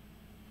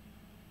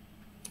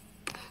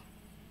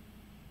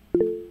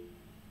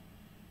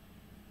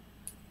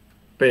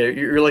 But yeah,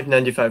 you're like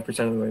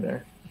 95% of the way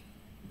there.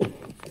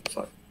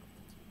 So,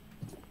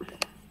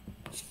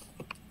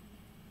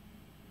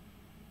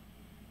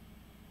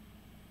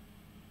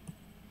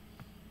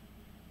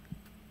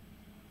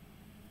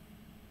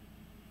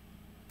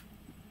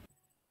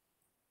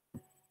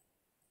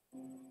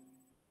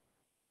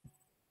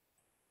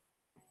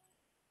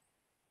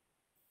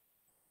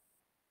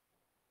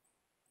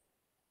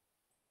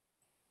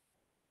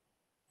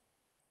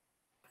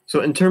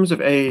 so in terms of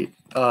A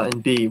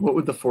and B, what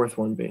would the fourth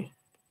one be?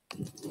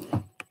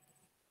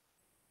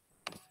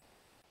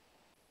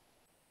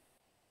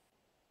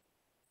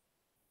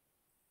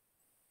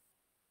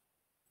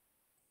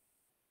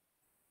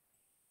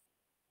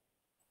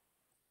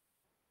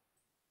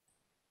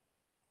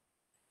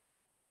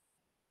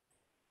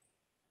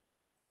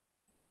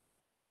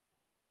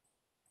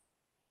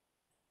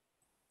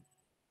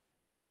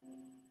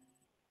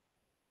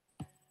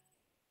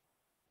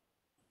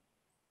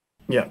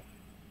 Yeah,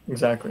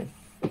 exactly.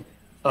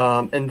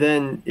 And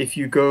then if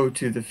you go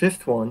to the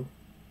fifth one,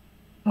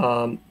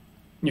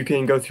 you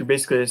can go through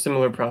basically a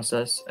similar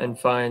process and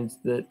find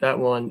that that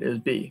one is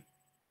B.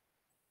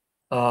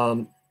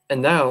 And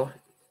now,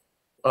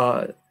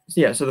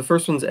 yeah, so the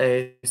first one's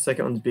A, the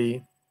second one's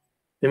B.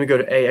 Then we go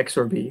to A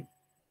XOR B.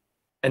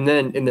 And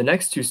then in the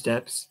next two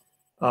steps,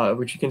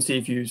 which you can see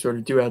if you sort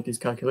of do out these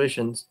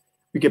calculations,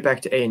 we get back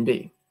to A and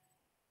B.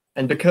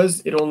 And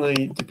because it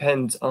only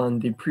depends on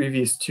the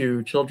previous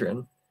two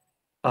children,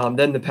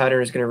 then the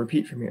pattern is going to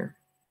repeat from here.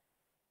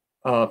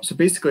 So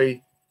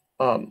basically,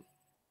 um,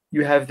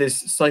 you have this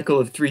cycle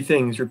of three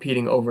things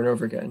repeating over and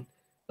over again,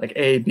 like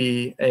A,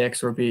 B, A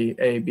XOR B,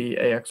 A, B,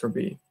 A XOR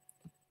B.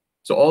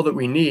 So all that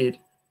we need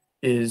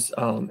is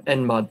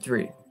n mod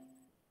 3.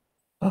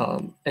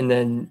 And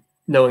then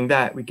knowing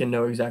that, we can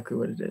know exactly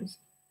what it is.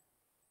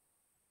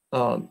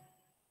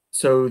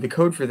 So the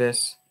code for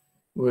this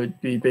would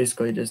be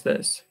basically just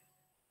this.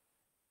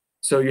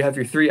 So you have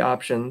your three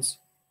options.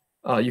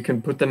 You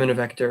can put them in a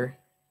vector,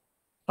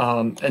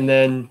 and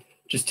then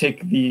just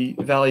take the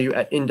value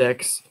at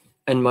index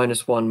n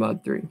minus 1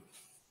 mod 3.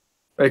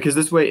 Right, because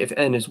this way, if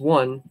n is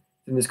 1,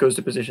 then this goes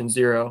to position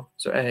 0,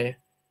 so A. If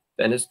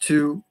n is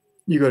 2,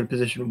 you go to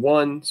position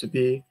 1, so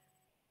B.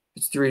 If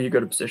it's 3, you go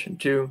to position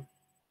 2.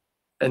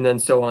 And then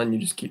so on, you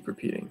just keep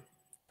repeating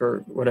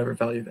for whatever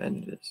value of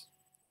n it is.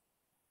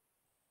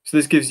 So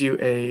this gives you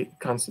a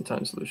constant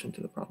time solution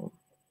to the problem.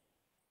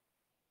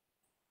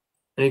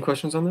 Any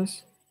questions on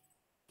this?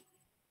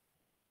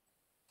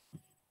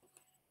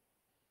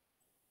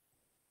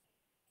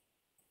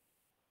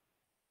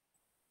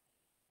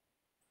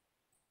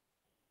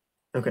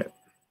 Okay.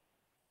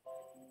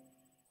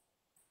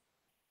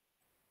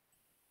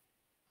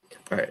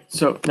 All right,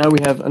 so now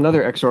we have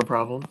another XOR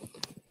problem.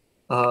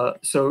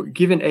 So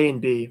given A and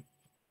B,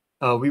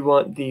 we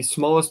want the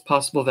smallest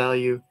possible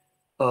value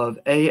of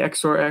A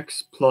XOR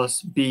X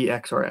plus B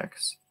XOR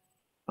X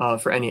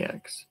for any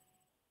X.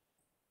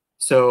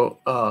 So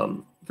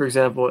for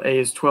example, A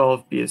is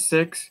 12, B is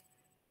 6,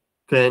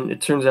 then it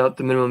turns out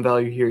the minimum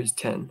value here is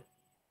 10.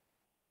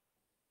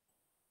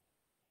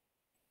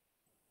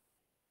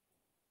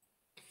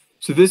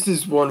 So this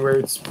is one where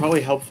it's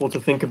probably helpful to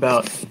think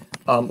about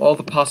all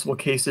the possible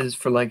cases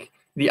for like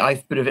the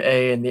ith bit of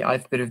A and the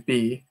ith bit of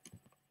B,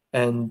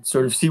 and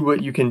sort of see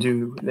what you can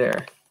do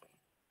there.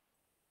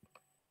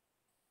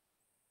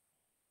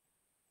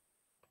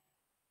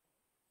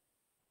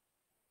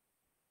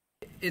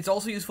 It's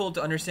also useful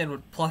to understand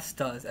what plus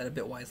does at a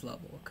bitwise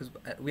level because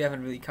we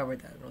haven't really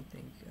covered that, I don't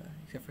think,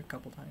 except for a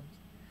couple times.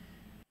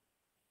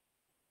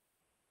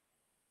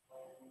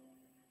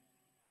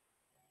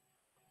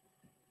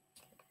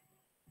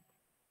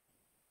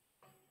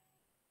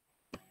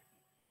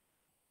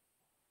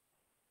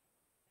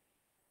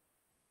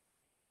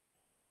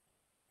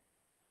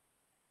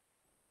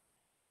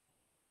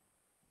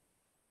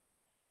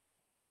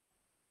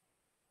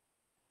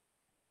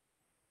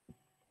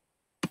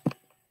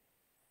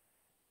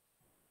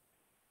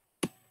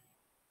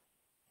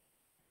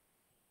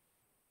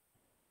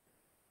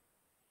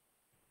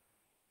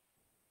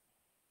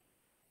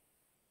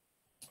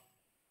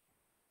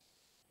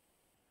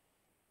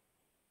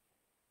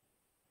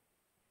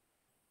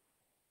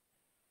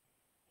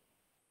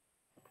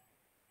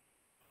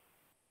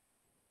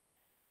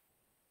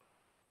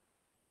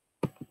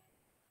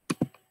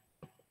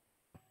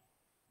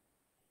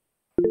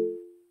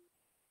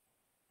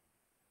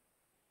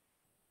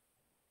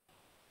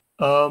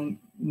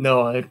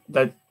 No,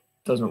 that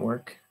doesn't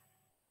work.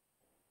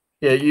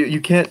 Yeah, you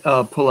can't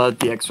pull out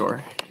the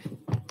XOR.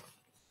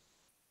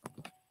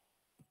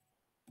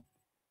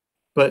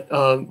 But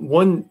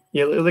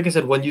like I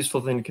said, one useful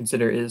thing to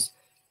consider is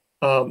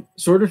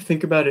sort of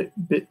think about it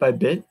bit by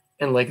bit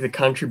and like the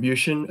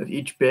contribution of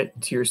each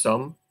bit to your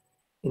sum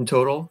in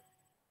total.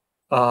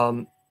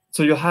 So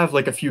you'll have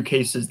like a few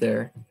cases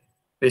there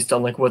based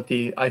on like what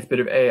the ith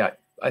bit of A,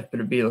 ith bit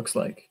of B looks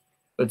like.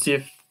 Let's see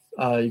if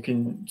you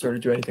can sort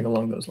of do anything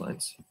along those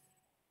lines.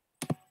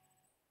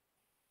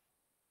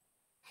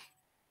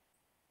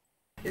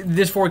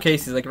 There's 4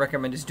 cases. Like, I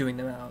recommend just doing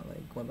them out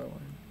like one by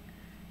one.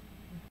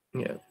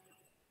 Yeah.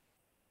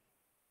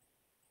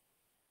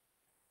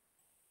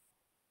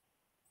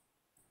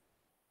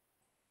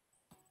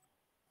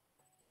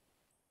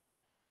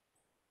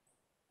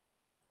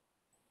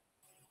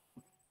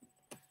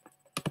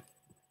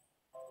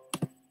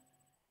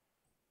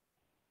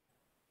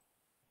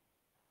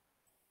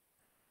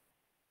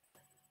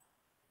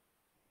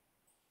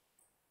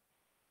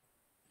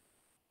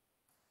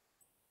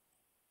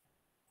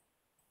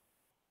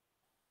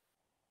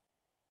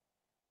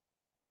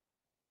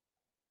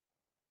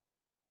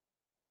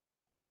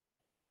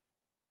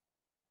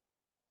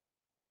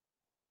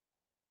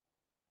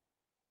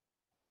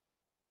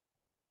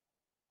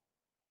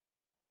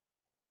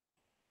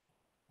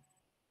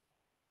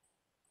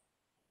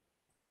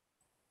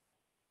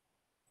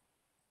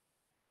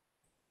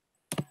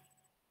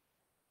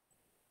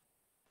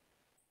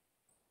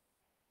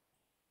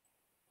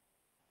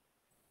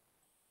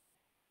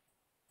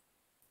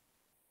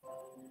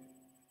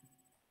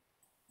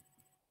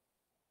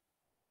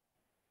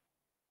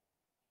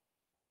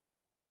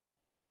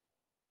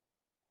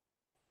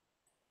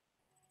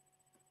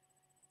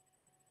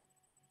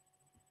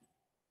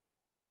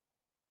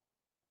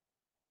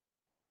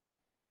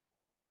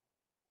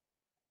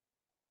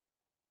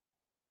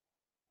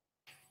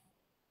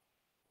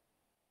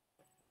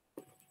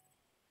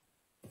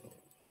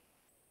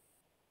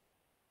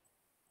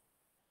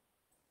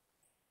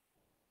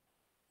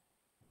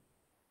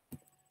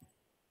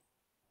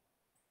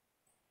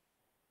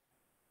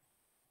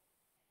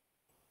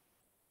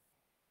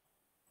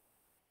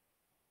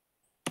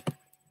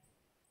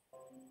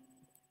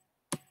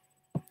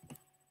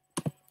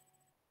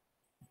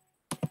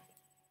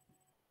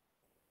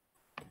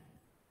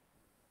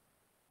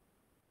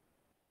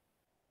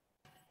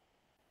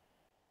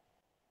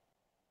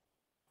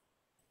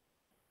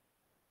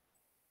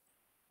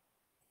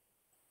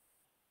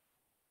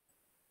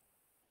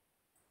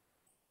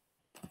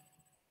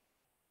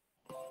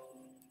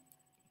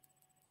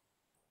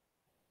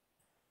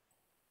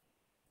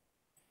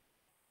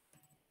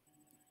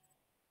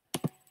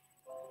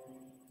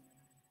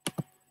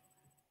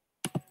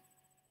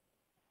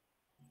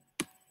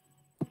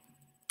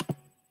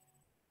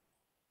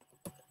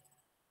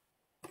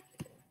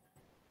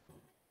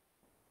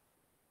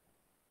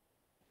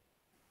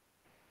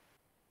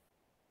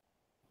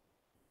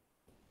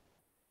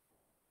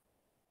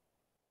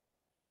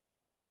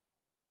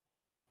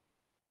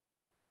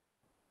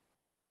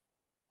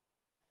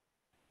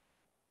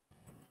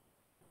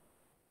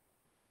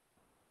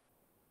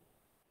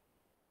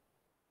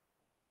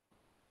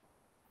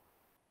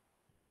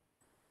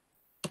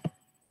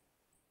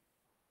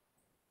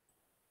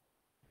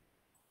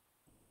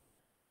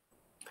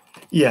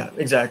 Yeah,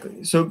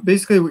 exactly. So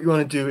basically, what you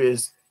want to do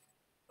is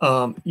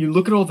you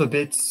look at all the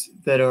bits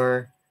that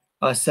are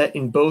set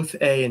in both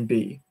A and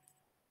B,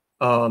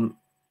 um,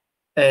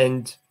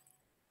 and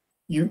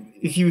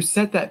if you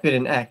set that bit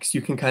in X,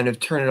 you can kind of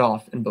turn it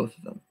off in both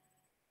of them.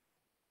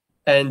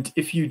 And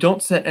if you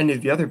don't set any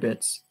of the other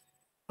bits,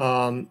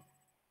 um,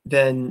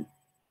 then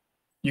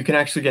you can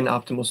actually get an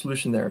optimal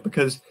solution there.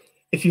 Because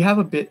if you have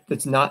a bit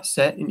that's not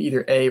set in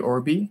either A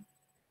or B,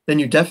 then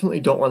you definitely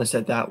don't want to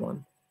set that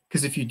one.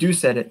 Because if you do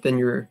set it, then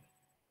you're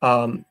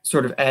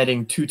sort of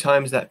adding 2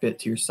 times that bit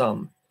to your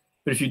sum.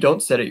 But if you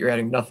don't set it, you're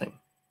adding nothing.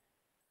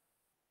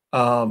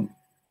 And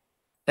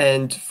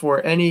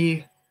for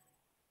any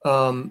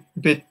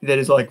bit that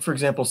is like, for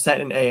example,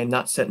 set in A and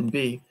not set in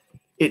B,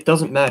 it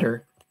doesn't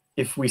matter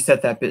if we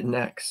set that bit in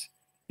X,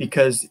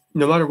 because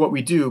no matter what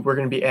we do, we're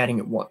going to be adding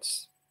it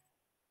once.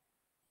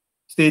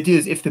 So the idea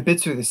is if the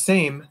bits are the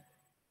same,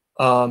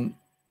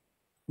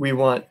 we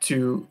want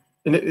to,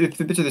 and if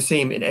the bits are the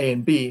same in A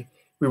and B,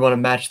 we want to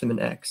match them in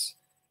X.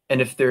 And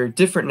if they're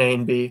different in A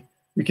and B,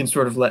 we can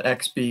sort of let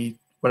X be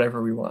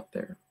whatever we want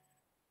there.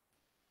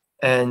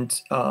 And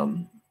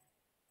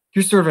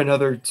here's sort of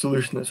another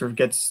solution that sort of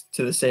gets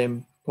to the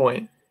same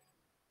point,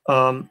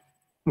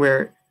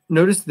 where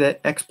notice that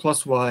X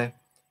plus Y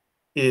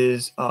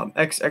is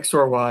X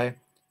XOR Y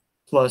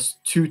plus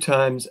 2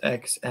 times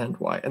X and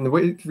Y. And the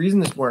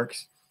reason this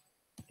works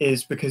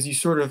is because you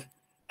sort of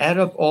add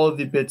up all of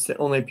the bits that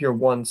only appear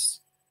once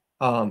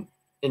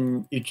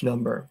in each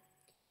number.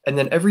 And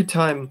then every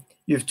time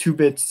you have 2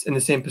 bits in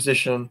the same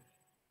position,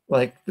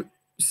 like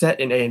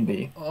set in A and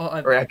B,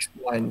 or X,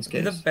 Y in this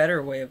case. There's a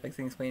better way of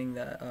explaining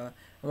that. And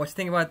what you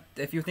think about,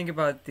 if you think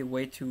about the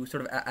way to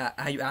sort of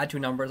how you add 2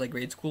 numbers, like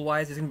grade school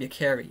wise, it's going to be a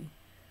carry,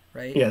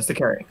 right? Yeah, it's the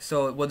carry.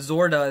 So what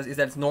XOR does is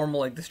that it's normal,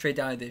 like the straight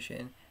down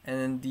addition, and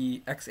then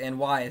the x and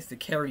y is the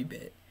carry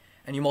bit,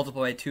 and you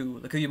multiply by 2.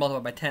 Because you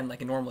multiply by 10,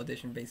 like in normal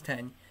addition, base 10,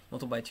 you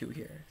multiply by 2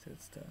 here. So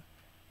it's the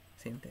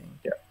same thing.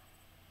 Yeah.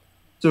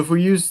 So if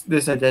we use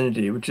this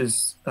identity, which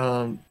is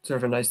sort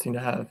of a nice thing to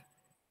have,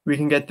 we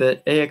can get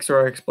that ax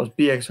XOR x plus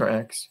b XOR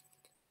x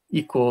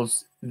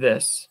equals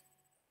this.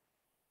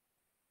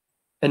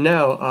 And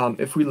now,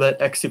 if we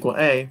let x equal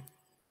a,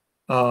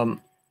 and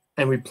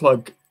we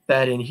plug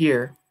that in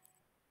here,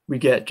 we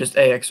get just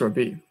a XOR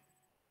b.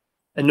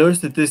 And notice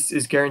that this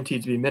is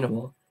guaranteed to be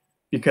minimal,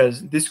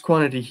 because this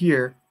quantity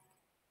here,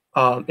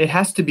 it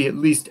has to be at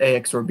least a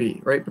XOR b,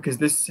 right? Because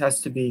this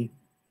has to be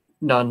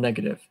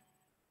non-negative.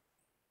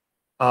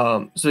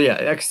 So yeah,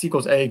 x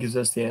equals a gives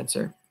us the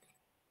answer.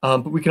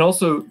 But we can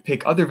also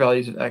pick other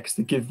values of x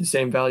that give the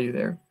same value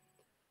there.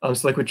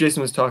 So like what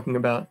Jason was talking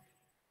about,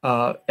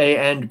 a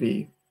and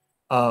b,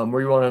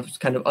 where you want to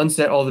kind of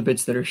unset all the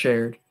bits that are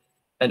shared,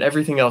 and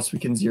everything else we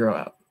can zero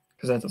out,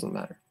 because that doesn't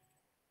matter.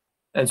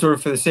 And sort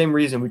of for the same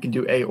reason, we can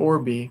do a or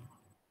b,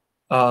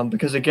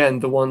 because again,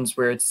 the ones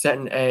where it's set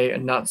in a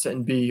and not set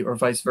in b, or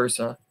vice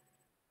versa,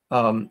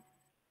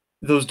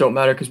 those don't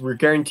matter because we're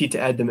guaranteed to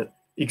add them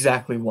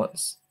exactly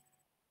once.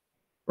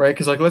 Right?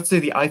 Because like let's say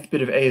the ith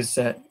bit of a is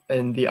set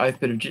and the ith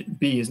bit of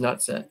b is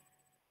not set.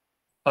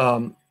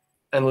 And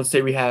let's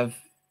say we have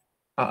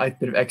ith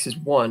bit of x is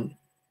 1,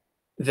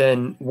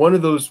 then one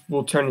of those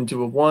will turn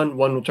into a 1,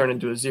 one will turn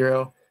into a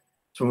 0.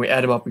 So when we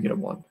add them up, we get a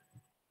 1.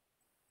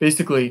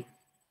 Basically,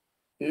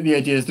 the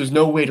idea is there's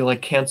no way to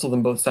like cancel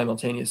them both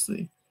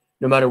simultaneously.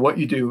 No matter what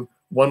you do,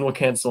 one will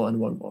cancel and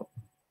one won't.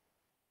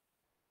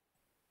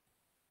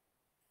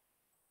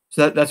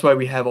 So that's why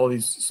we have all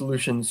these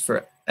solutions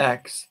for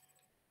x,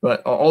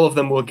 but all of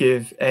them will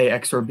give a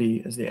XOR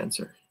b as the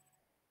answer.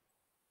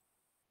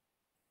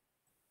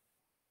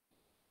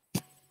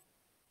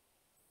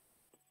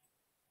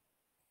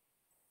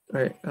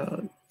 All right,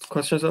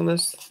 questions on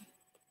this?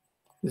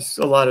 There's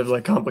a lot of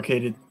like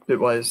complicated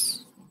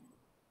bitwise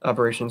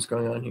operations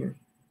going on here.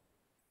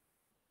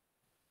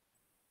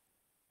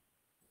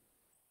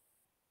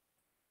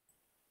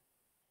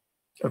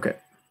 Okay.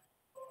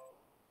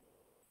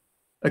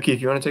 Akif,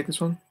 you want to take this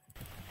one?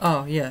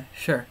 Oh, yeah,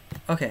 sure.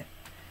 Okay.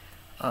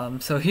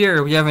 So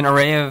here we have an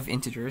array of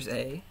integers,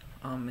 a,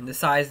 and the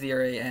size of the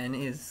array, n,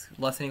 is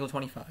less than or equal to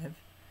 25.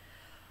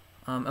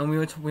 And we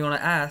want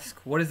to ask,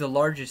 what is the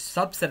largest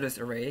subset of this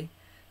array,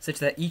 such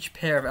that each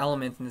pair of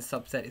elements in the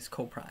subset is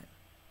coprime?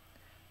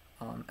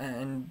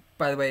 And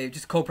by the way,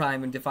 just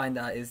coprime, when define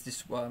that, is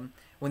just when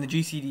the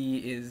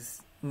GCD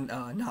is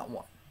not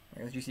 1.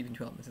 Right? The GCD between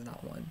two elements is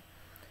not 1.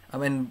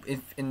 So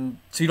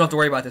you don't have to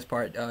worry about this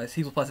part.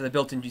 C++ has a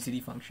built-in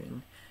GCD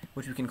function,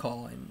 which we can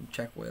call and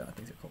check whether or not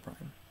things are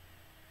coprime.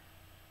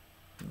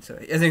 And so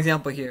as an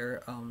example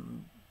here,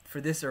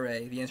 for this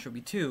array, the answer will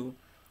be 2.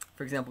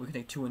 For example, we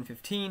can take 2 and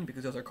 15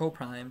 because those are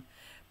coprime.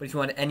 But if you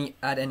want to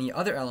add any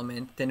other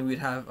element, then we would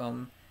have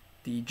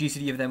the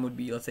GCD of them would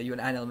be, let's say you would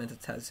add an element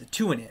that has a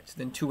 2 in it. So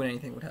then 2 in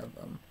anything would have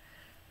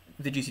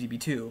the GCD be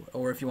 2.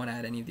 Or if you want to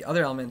add any of the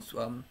other elements,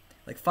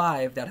 like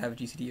 5, that would have a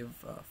GCD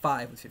of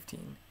 5 with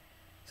 15.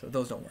 So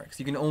those don't work. So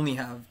you can only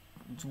have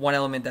one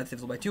element that's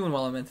divisible by 2 and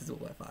one element that's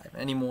divisible by 5.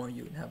 Any more,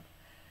 you would have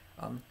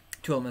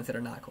 2 elements that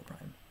are not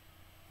coprime.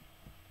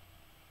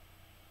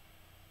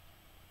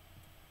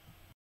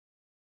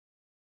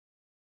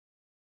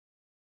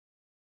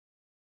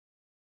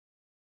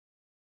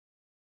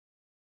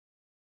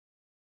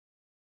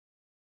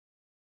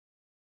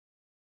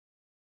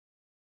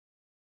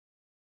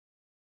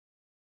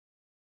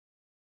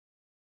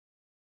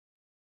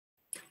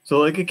 So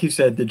like Akif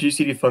said, the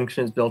GCD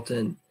function is built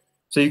in.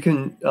 So you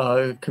can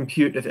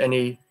compute if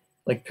any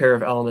like pair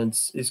of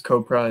elements is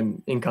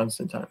coprime in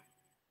constant time.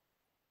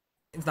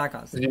 It's not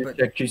constant. You But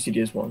check GCD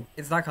is 1.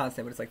 it's not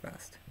constant, but it's like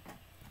fast.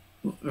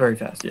 Very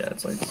fast, yeah.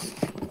 It's like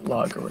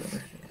log or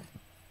whatever.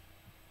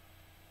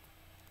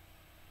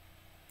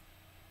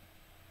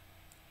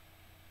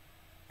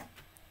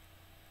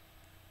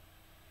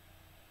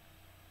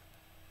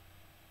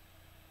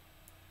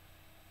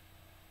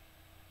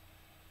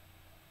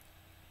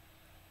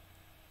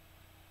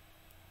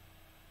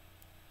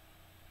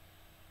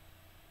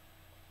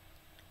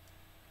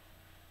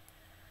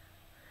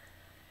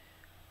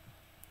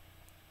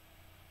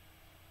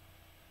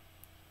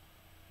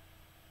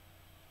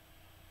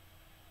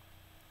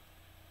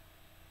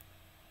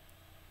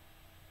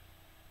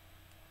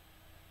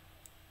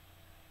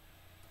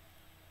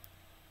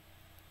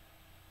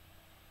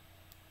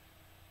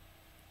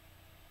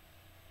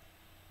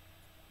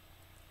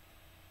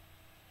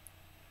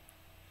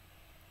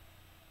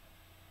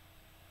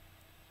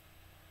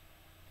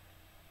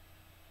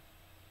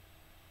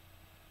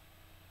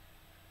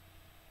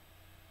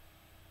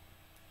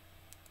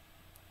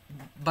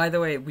 By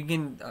the way, we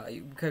can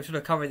should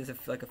have covered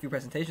this like a few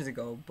presentations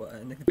ago, but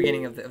in the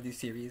beginning of this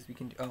series, we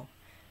can do.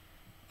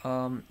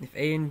 If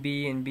A and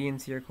B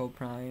and C are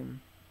coprime,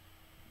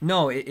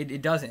 no,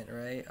 it doesn't,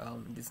 right?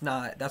 It's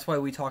not. That's why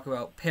we talk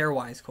about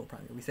pairwise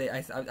coprime. We say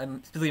I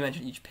specifically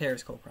mentioned each pair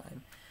is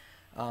coprime,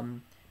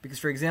 Because,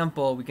 for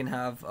example, we can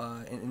have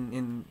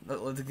in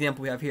the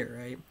example we have here,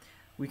 right?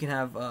 We can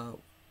have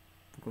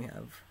we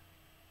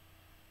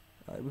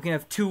can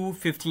have 2,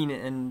 15,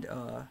 and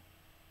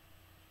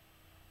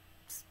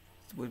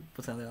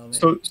what's another element?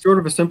 So sort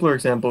of a simpler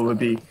example would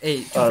be 8,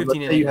 2, 15, let's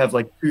and say you 8. have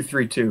like 2,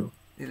 3, 2.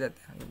 Is that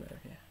better?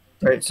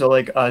 Yeah. Right. So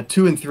like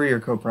 2 and 3 are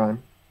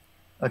co-prime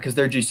because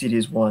their GCD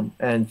is 1,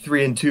 and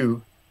 3 and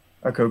 2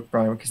 are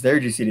co-prime because their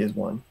GCD is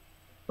 1.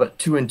 But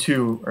 2 and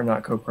 2 are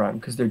not co-prime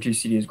because their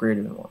GCD is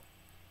greater than 1.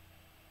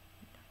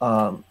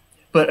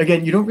 But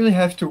again, you don't really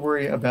have to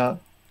worry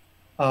about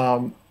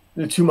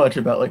too much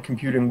about like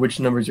computing which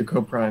numbers are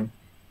co-prime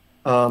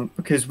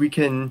because we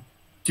can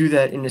do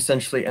that in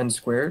essentially n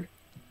squared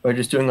by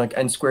just doing like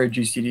n squared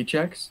GCD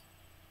checks,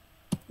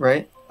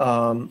 right?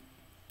 And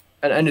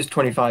n is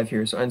 25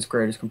 here, so n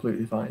squared is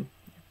completely fine.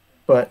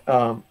 But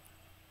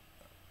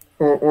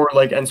or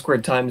like n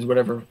squared times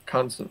whatever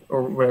constant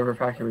or whatever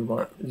factor we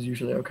want is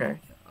usually okay.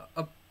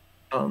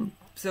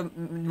 So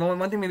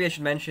one thing maybe I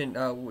should mention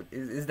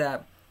is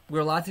that we're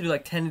allowed to do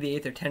like 10 to the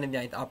 8th or 10 to the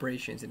 9th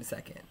operations in a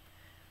second.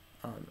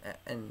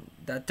 And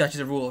that's just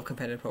a rule of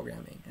competitive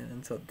programming,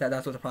 and so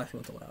that's what's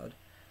approximately what's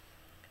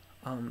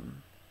allowed.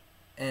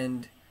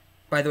 And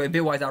by the way,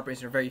 bitwise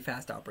operations are very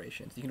fast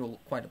operations. You can do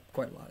quite a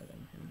lot of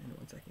them in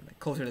 1 second, like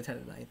closer to 10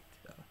 to the 9th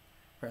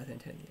rather than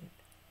 10 to the 8th.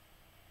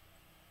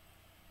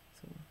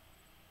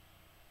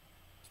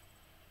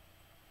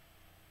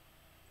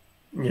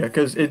 So. Yeah,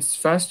 because it's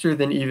faster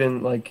than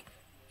even like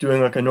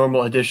doing like a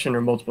normal addition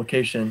or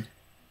multiplication,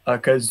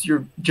 because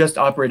you're just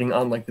operating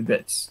on like the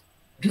bits,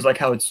 which is like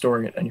how it's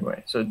storing it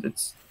anyway. So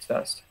it's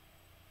fast.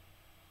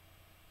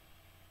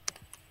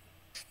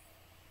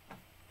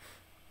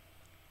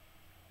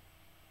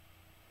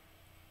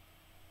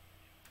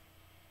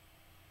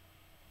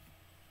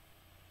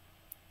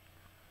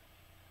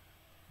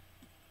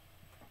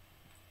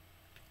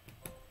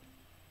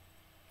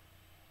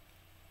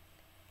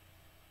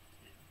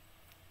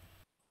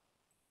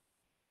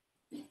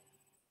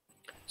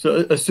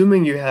 So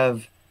assuming you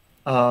have,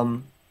 I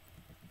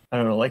don't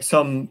know, like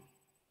some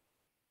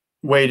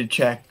way to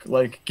check,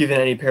 like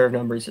given any pair of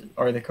numbers,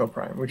 are they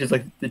coprime, which is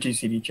like the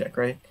GCD check,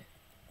 right?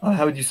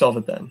 How would you solve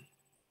it then?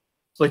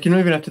 So like you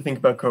don't even have to think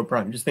about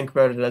coprime. Just think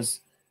about it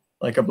as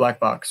like a black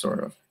box,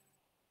 sort of.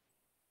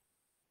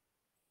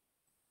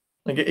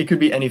 Like it could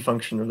be any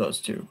function of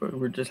those two, but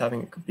we're just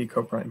having it be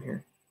coprime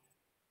here.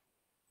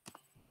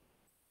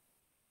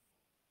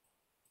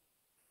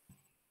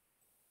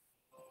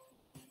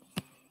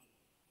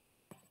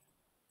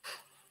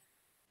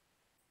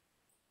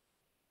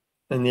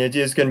 And the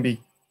idea is going to be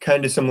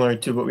kind of similar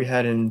to what we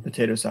had in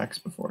potato sacks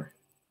before.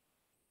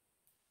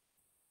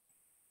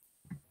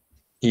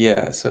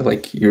 Yeah, so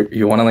like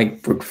you want to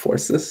like brute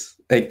force this,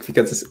 like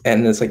because this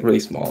n is like really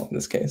small in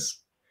this case.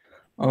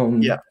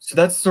 Yeah, so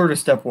that's sort of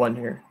step one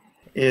here.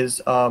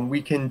 Is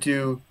we can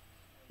do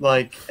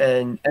like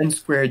an n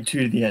squared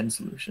 2 to the n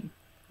solution,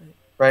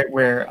 right?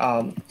 Where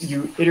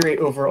you iterate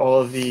over all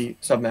of the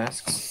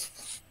submasks,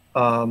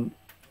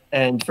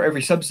 and for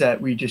every subset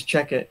we just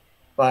check it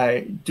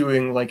by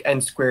doing like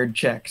n squared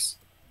checks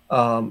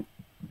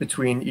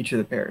between each of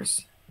the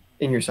pairs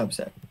in your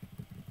subset.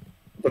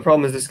 The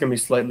problem is this is going to be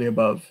slightly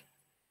above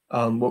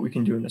what we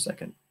can do in a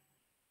second.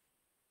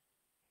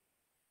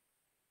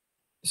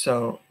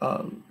 So,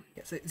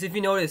 so if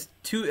you notice,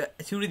 2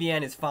 to the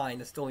n is fine.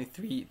 It's only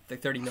 30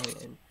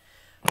 million.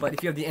 But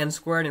if you have the n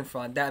squared in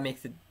front, that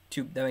makes it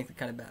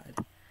kind of bad.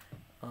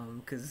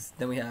 Because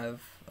then we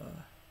have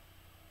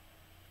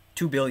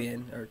 2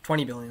 billion or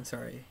 20 billion,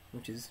 sorry,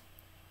 which is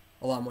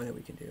a lot more than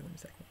we can do in a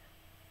second.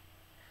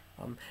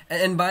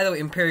 And by the way,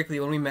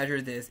 empirically, when we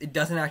measure this, it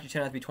doesn't actually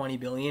turn out to be 20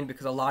 billion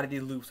because a lot of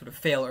these loops sort of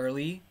fail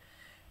early,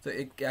 so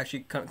it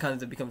actually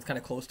kind of becomes kind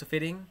of close to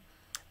fitting.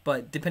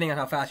 But depending on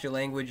how fast your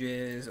language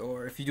is,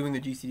 or if you're doing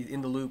the GCDs in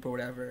the loop or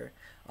whatever,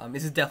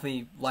 this is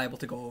definitely liable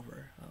to go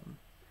over.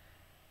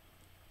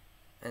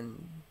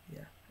 And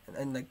yeah,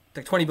 and like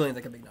 20 billion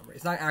is like a big number.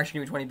 It's not actually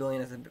going to be 20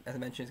 billion, as I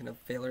mentioned, it's going to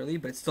fail early,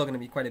 but it's still going to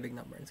be quite a big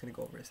number. It's going to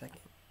go over in a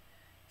second.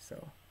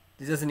 So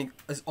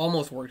this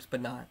almost works,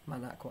 but not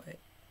quite.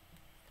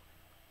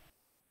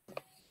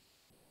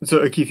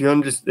 So Akif, you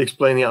want to just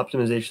explain the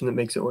optimization that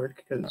makes it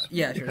work?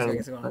 Yeah, sure. So I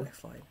guess I'll go on the next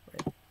slide.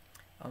 Right.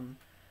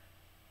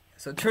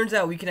 So it turns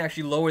out we can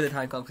actually lower the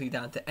time complexity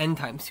down to n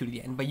times 2 to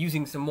the n by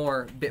using some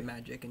more bit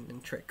magic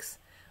and tricks.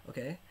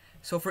 Okay.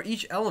 So for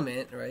each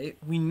element, right,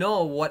 we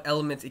know what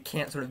elements it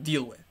can't sort of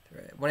deal with.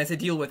 Right. When I say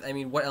deal with, I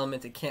mean what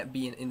elements it can't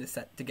be in the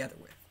set together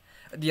with.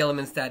 The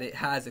elements that it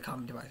has a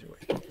common divisor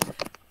with.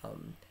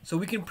 So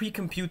we can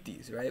pre-compute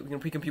these, right? We can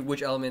pre-compute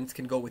which elements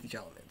can go with each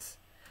elements.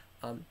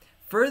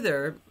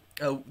 Further,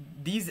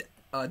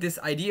 this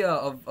idea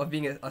of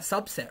being a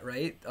subset,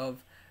 right,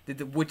 of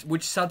which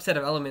subset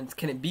of elements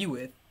can it be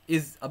with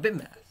is a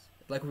bitmask,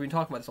 like we've been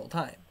talking about this whole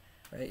time,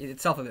 right? It's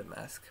itself a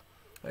bitmask,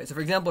 right? So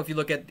for example, if you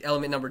look at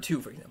element number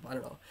 2, for example, I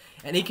don't know,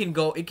 and it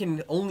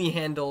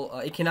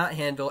cannot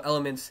handle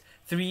elements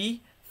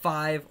 3,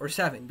 5, or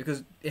 7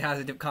 because it has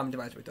a common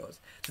divisor with those.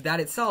 So that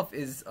itself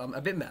is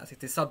a bitmask.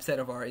 It's a subset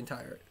of our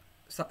entire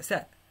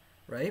set,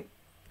 right?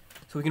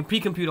 So we can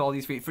pre-compute all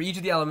these for each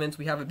of the elements.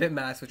 We have a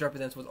bitmask, which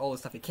represents what all the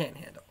stuff it can't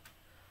handle.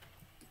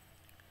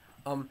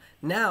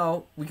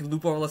 Now we can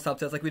loop over all the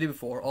subsets like we did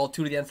before, all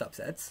 2 to the n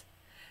subsets.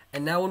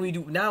 And now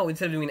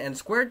instead of doing an n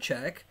squared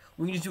check,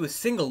 we can just do a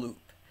single loop.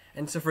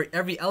 And so for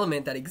every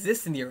element that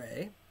exists in the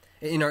array,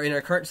 in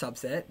our current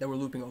subset that we're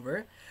looping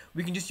over,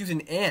 we can just use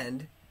an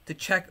AND to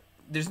check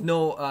there's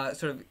no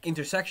sort of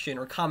intersection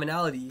or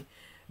commonality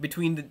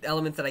between the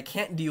elements that I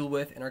can't deal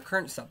with in our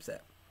current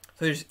subset.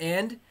 So there's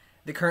AND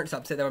the current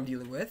subset that I'm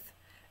dealing with,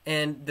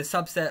 and the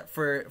subset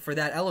for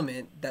that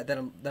element that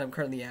I'm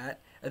currently at,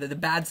 the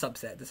bad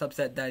subset, the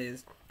subset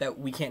that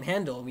we can't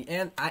handle,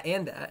 I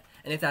AND that,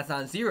 and if that's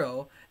not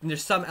 0, then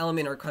there's some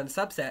element in our current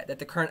subset that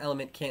the current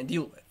element can't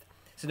deal with.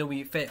 So then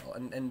we fail,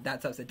 and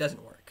that subset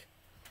doesn't work.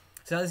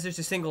 So now this is just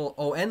a single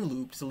ON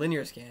loop, it's a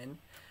linear scan,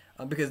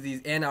 because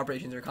these AND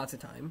operations are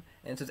constant time,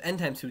 and so it's n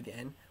times 2 to the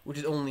n, which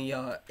is only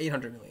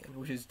 800 million,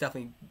 which is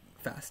definitely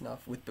fast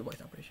enough with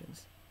bitwise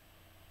operations.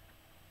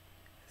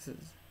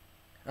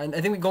 And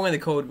I think going in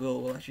the code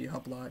will actually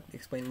help a lot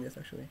explaining this,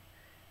 actually.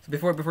 So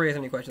before you ask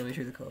any questions, let me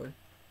show you the code.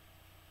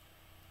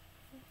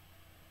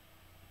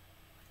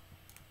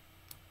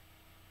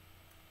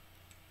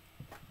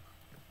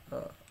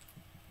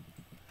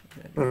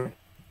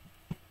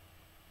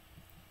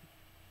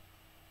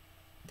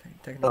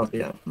 Oh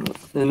yeah,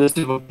 and this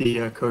is what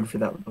the code for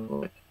that would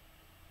look like.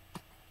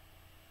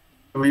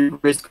 We're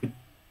basically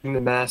doing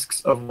the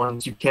masks of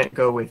ones you can't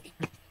go with,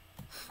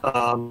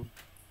 and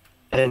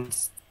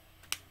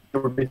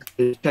we're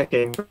basically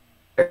checking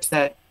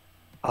that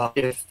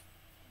if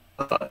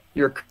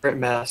your current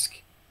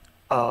mask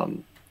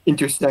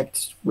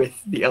intersects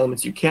with the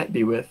elements you can't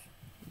be with,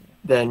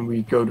 then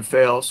we go to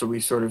fail. So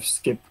we sort of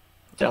skip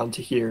down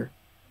to here,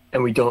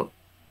 and we don't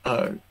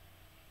add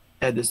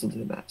this into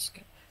the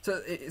mask. So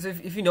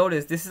if you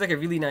notice, this is like a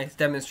really nice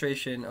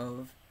demonstration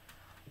of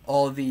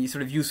all the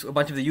sort of a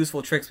bunch of the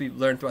useful tricks we've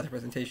learned throughout the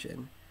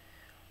presentation.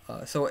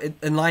 So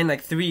in line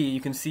like 3, you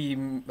can see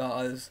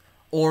us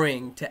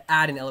ORing to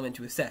add an element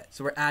to a set.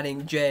 So we're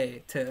adding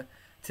j to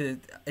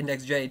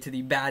index j to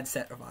the bad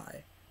set of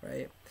I,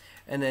 right?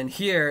 And then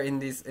here in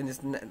this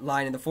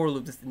line in the for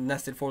loop, this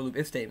nested for loop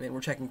if statement,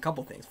 we're checking a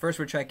couple things. First,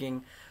 we're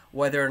checking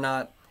whether or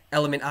not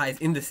element I is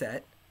in the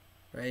set,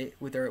 right,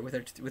 with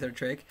our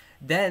trick.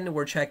 Then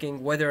we're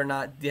checking whether or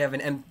not they have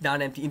an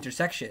non-empty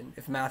intersection.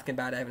 If math can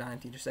bad, I have a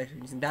non-empty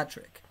intersection using that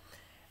trick.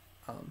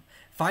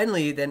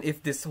 Finally, then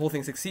if this whole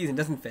thing succeeds and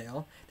doesn't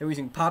fail, then we're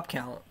using pop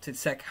count to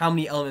check how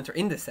many elements are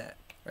in the set,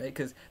 right?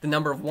 Because the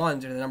number of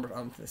ones are the number of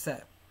elements in the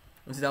set.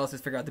 And so that lets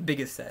us figure out the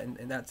biggest set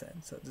in that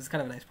sense. So this is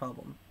kind of a nice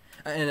problem.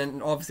 And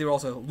then obviously we're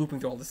also looping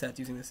through all the sets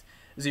using this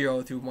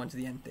 0 through 1 to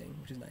the n thing,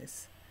 which is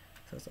nice.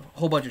 So it's a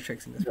whole bunch of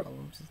tricks in this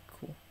problem, which is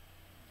cool.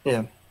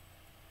 Yeah.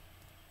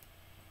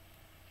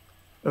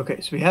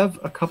 Okay, so we have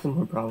a couple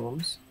more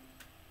problems.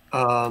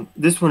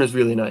 This one is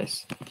really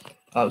nice.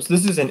 So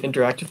this is an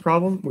interactive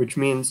problem, which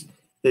means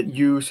that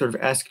you sort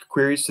of ask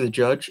queries to the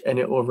judge and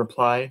it will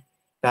reply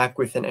back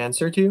with an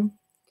answer to you.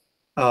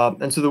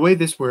 And so the way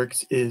this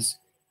works is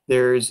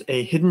there's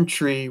a hidden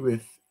tree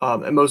with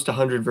at most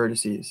 100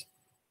 vertices.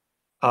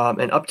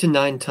 And up to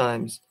 9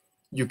 times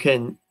you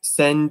can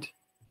send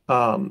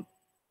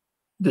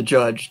the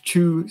judge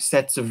 2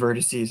 sets of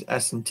vertices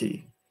S and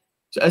T.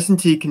 So S and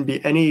T can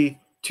be any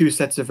 2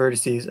 sets of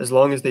vertices as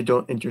long as they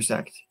don't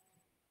intersect.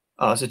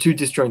 So 2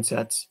 disjoint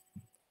sets.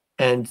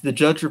 And the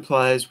judge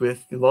replies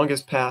with the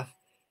longest path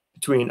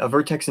between a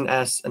vertex in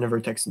S and a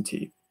vertex in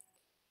T.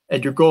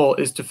 And your goal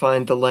is to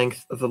find the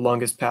length of the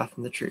longest path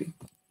in the tree.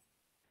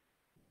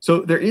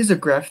 So there is a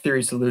graph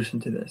theory solution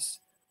to this.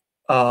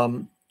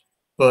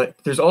 But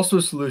there's also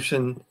a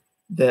solution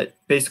that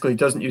basically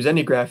doesn't use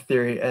any graph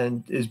theory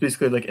and is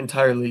basically like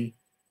entirely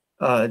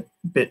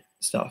bit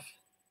stuff.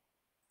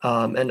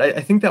 And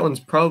I think that one's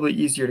probably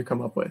easier to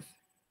come up with.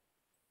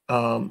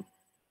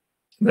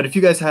 But if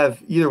you guys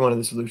have either one of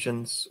the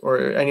solutions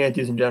or any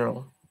ideas in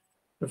general,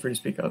 feel free to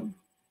speak up.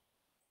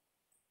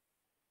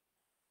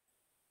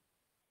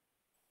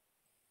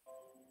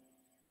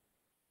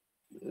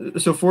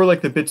 So for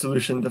like the bit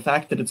solution, the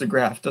fact that it's a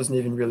graph doesn't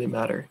even really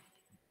matter.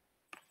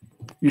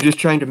 You're just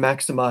trying to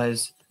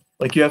maximize,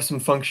 like you have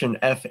some function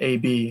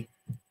f(a)(b),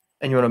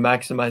 and you want to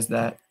maximize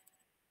that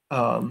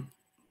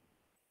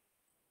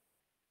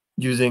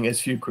using as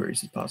few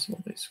queries as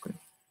possible, basically.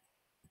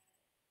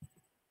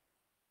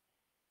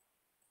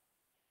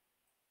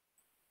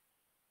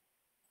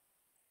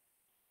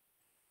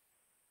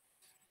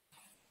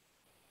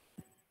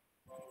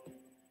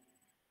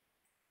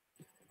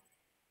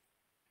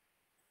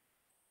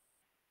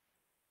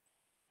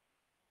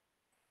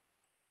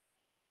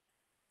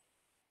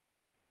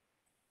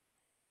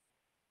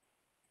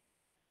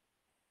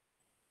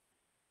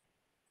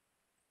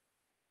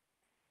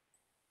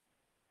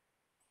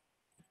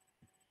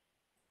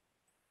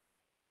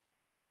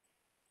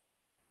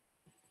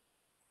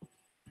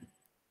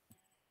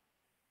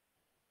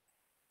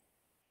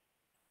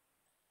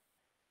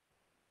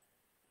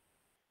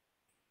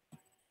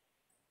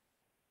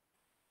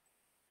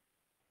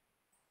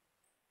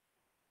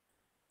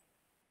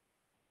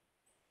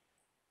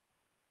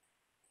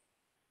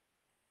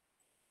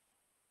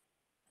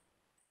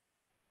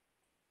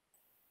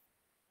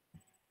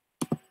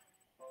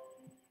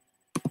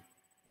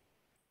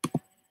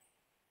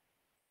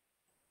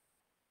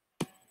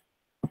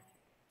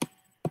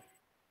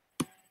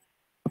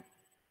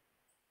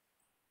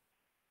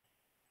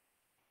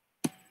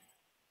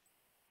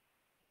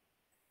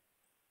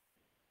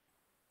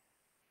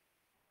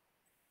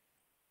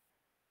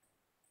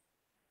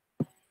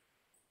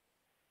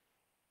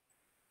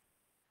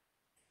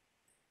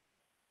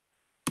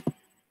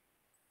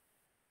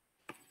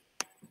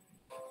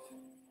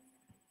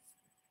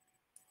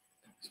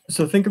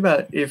 So think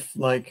about if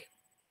like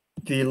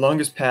the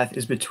longest path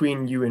is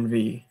between u and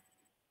v.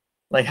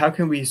 Like how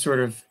can we sort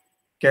of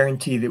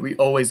guarantee that we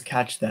always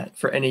catch that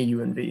for any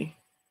u and v?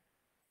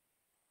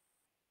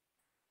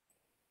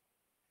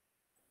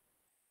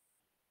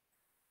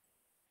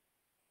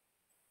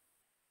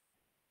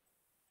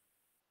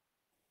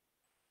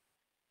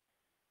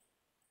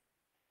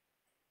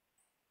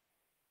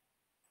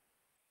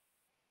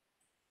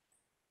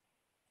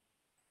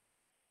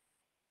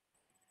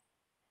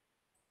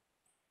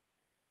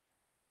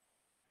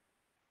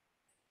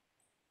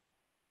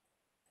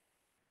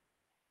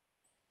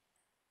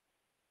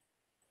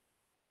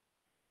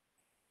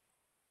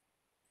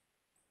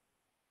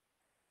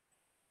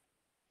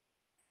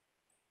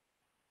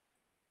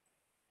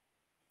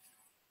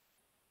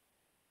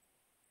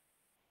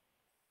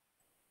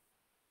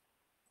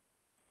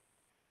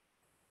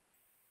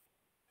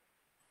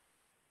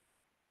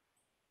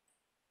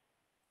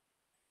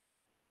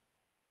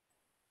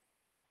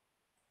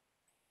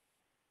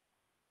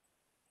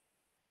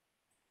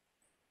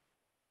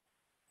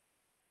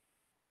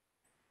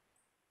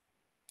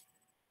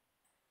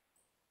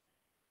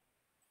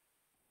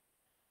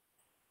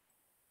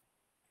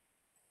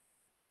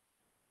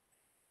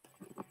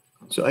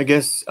 So I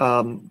guess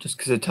just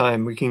because of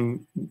time, we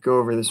can go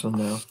over this one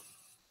now.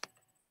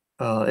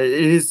 It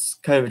is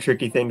kind of a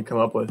tricky thing to come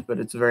up with, but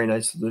it's a very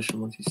nice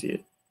solution once you see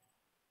it.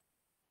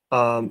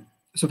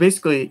 So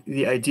basically,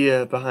 the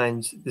idea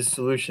behind this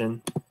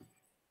solution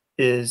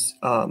is,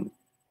 like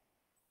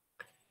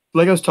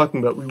I was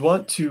talking about, we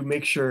want to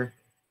make sure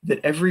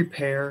that every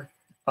pair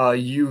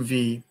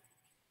UV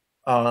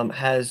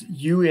has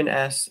U in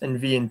S and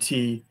V in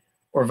T,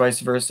 or vice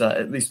versa,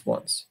 at least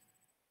once,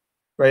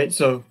 right?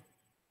 So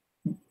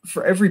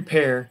for every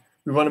pair,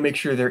 we want to make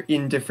sure they're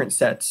in different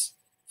sets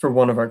for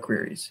one of our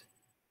queries.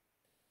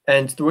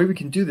 And the way we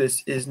can do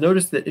this is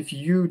notice that if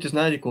U does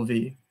not equal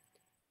V,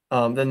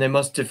 then they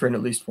must differ in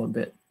at least one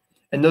bit.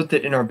 And note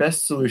that in our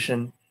best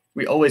solution,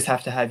 we always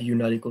have to have U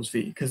not equals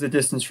V, because the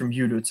distance from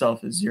U to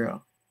itself is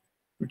 0,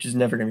 which is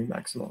never going to be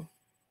maximal.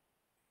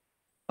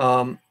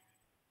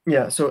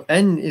 Yeah, so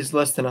N is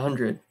less than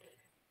 100.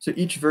 So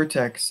each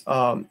vertex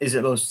is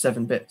at most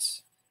 7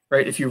 bits,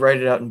 right? If you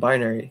write it out in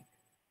binary,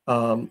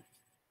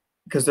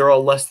 because they're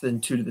all less than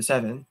 2 to the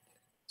 7.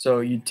 So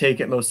you take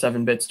at most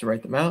 7 bits to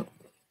write them out.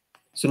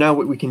 So now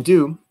what we can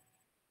do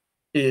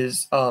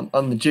is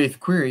on the jth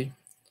query,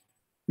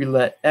 we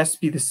let S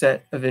be the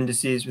set of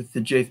indices with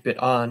the jth bit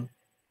on,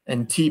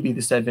 and T be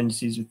the set of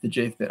indices with the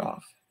jth bit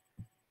off.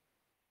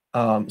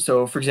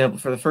 So for example,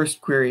 for the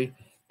first query,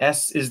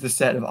 S is the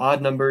set of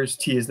odd numbers,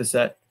 T is the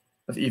set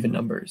of even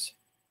numbers.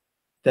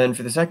 Then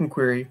for the second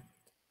query,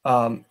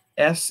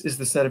 S is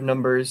the set of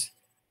numbers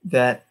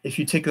that if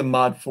you take the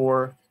mod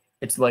 4,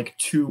 it's like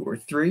 2 or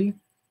 3,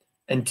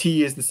 and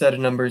T is the set of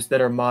numbers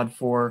that are mod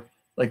 4,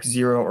 like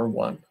 0 or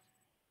 1.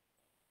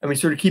 And we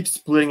sort of keep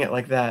splitting it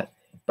like that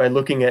by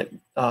looking at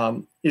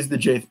is the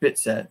jth bit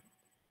set,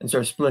 and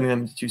sort of splitting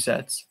them into 2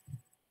 sets.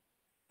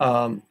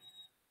 And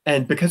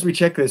because we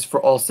check this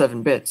for all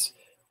 7 bits,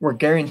 we're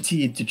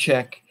guaranteed to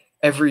check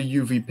every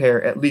UV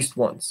pair at least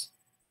once,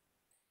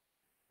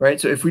 right?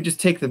 So if we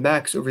just take the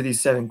max over these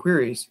 7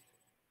 queries,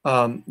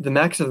 the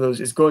max of those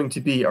is going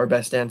to be our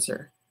best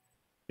answer,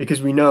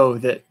 because we know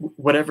that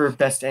whatever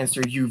best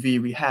answer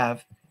UV we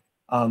have,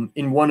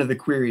 in one of the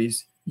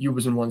queries, U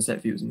was in one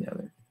set, V was in the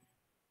other.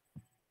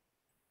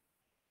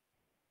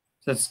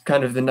 So that's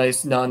kind of the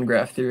nice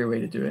non-graph theory way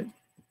to do it.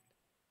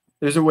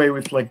 There's a way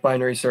with like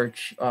binary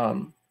search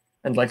and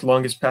like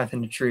longest path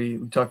in a tree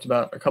we talked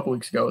about a couple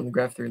weeks ago in the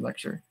graph theory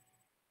lecture.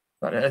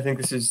 But I think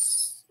this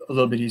is a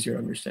little bit easier to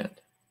understand.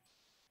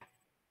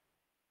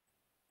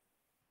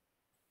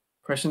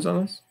 Questions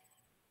on this?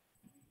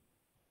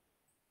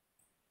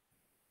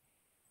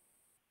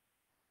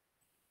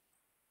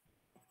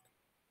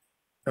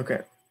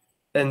 Okay.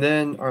 And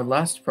then our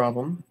last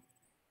problem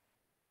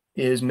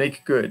is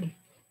make good,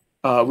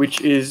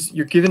 which is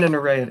you're given an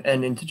array of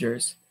n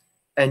integers,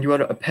 and you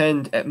want to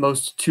append at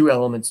most 2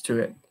 elements to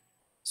it,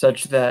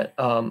 such that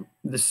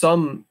the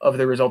sum of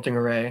the resulting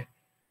array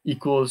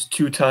equals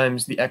 2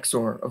 times the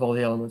XOR of all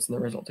the elements in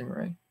the resulting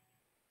array.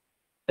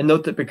 And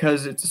note that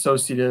because it's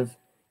associative,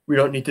 we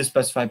don't need to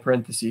specify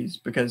parentheses,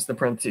 because the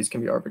parentheses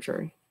can be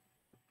arbitrary.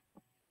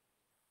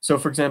 So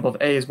for example,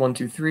 if A is 1,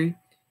 2, 3,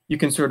 you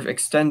can sort of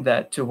extend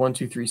that to 1,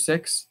 2, 3,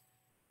 6,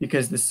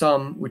 because the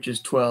sum, which is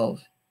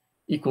 12,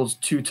 equals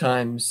 2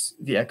 times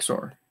the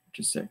XOR, which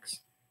is 6.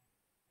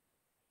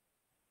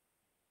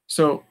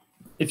 So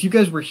if you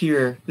guys were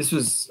here, this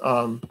was,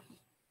 I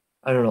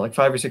don't know, like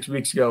 5 or 6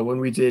 weeks ago when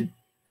we did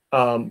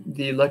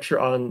the lecture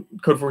on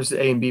code forces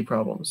A and B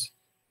problems.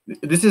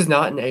 This is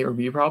not an A or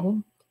B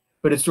problem,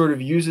 but it sort of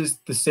uses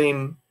the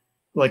same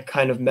like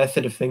kind of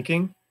method of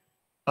thinking,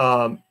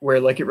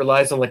 where like it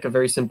relies on like a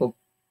very simple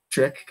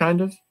trick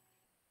kind of.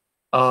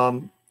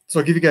 So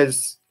I'll give you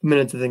guys a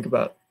minute to think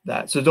about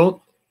that. So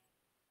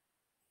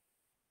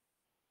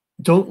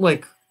don't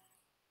like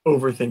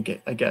overthink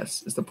it, I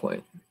guess, is the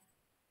point.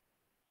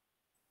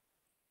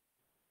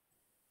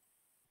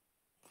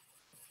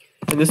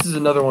 And this is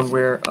another one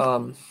where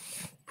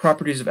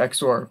properties of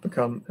XOR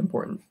become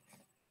important.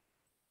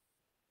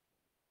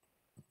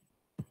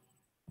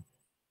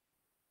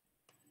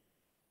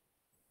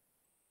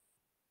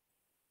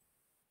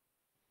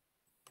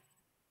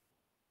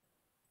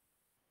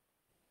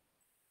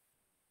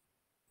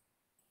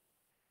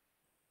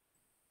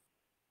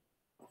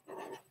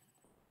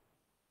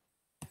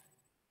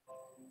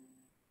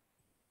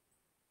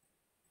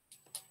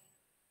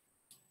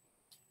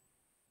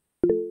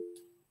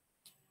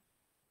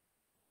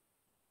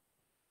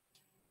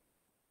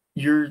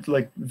 You're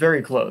like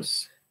very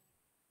close.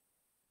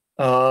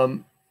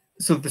 So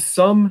the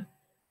sum,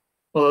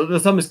 well, the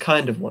sum is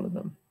kind of one of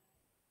them.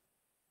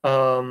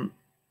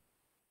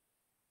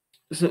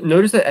 So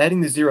notice that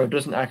adding the 0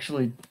 doesn't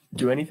actually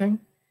do anything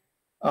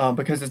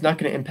because it's not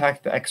going to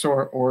impact the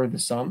XOR or the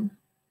sum.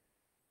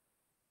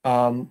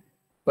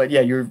 But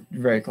yeah, you're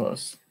very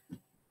close.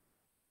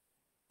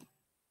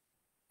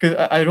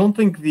 Because I don't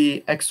think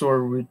the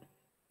XOR would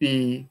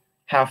be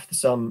half the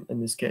sum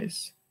in this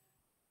case,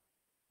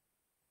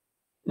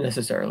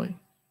 necessarily.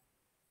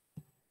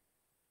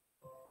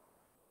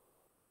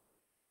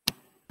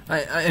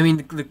 I mean,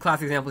 the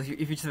classic example is if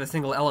you just have a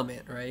single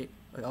element, right?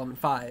 Like element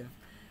 5,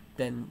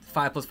 then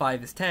 5 plus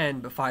 5 is 10,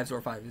 but 5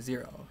 XOR 5 is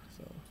 0.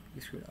 So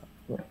you screwed up.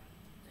 Yeah.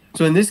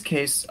 So in this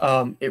case,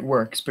 it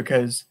works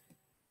because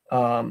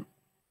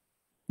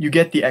you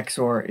get the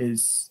XOR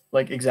is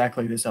like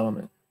exactly this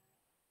element.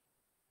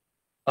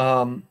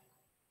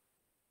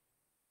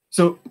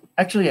 So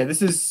actually, yeah,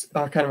 this is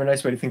kind of a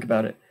nice way to think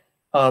about it.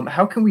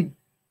 How can we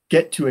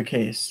get to a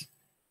case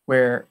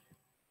where,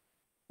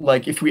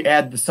 like, if we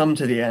add the sum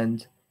to the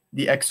end,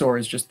 the XOR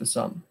is just the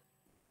sum?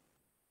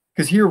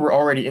 Because here we're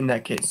already in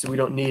that case, so we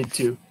don't need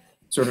to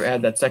sort of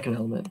add that second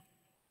element.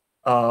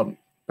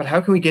 But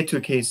how can we get to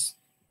a case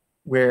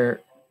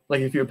where,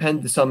 like, if you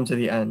append the sum to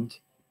the end,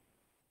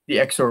 the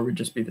XOR would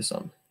just be the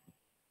sum?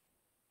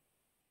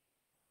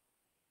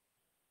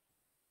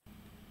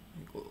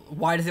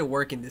 Why does it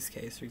work in this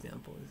case, for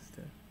example?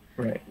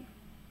 Right.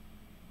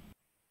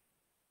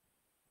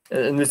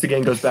 And this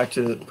again goes back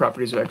to the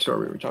properties of XOR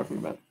we were talking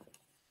about.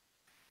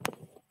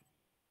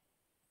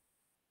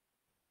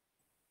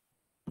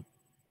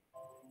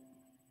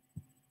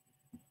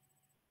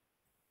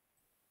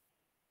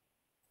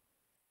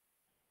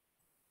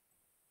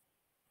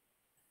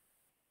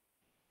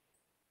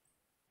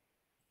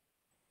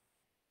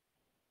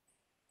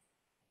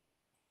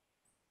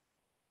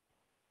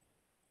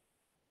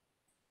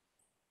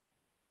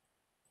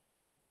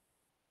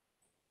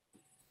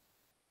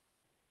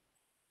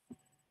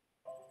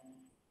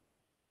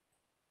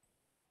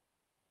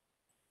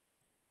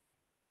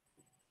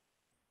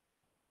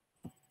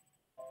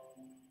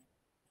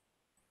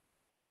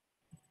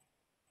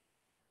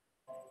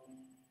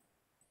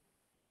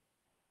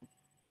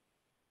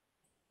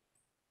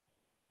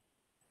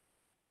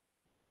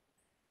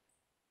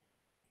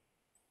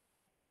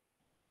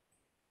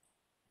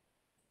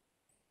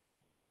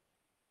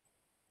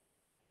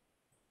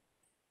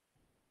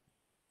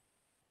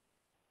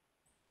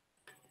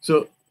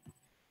 So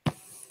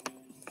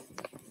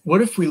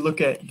what if we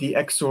look at the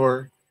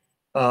XOR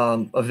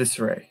of this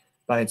array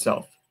by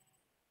itself?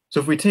 So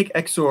if we take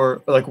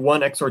XOR, like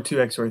 1 XOR 2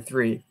 XOR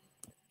 3,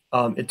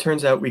 it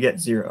turns out we get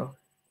 0.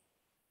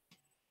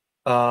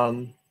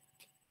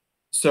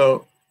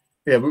 So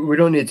yeah, we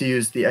don't need to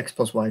use the x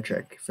plus y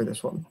trick for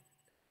this one.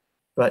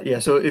 But yeah,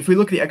 so if we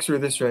look at the XOR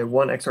of this array,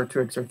 1 XOR 2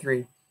 XOR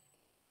 3,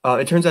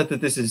 it turns out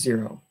that this is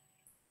 0.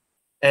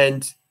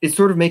 And it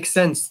sort of makes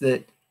sense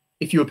that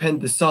if you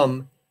append the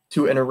sum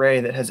to an array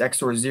that has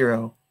XOR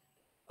 0,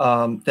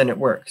 then it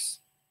works,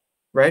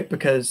 right?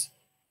 Because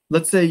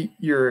let's say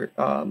your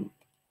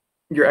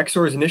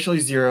XOR is initially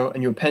 0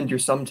 and you append your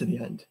sum to the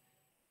end.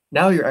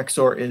 Now your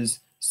XOR is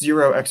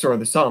 0 XOR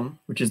the sum,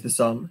 which is the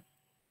sum,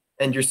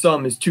 and your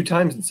sum is 2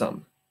 times the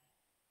sum.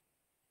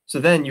 So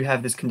then you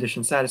have this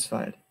condition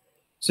satisfied.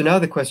 So now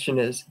the question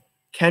is,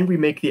 can we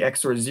make the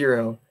XOR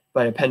 0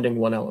 by appending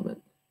one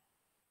element?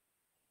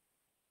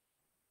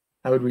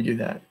 How would we do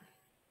that?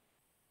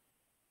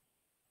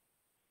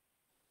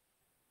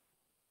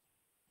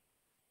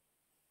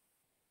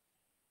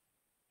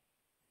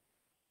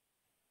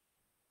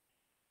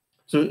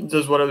 So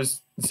does what I was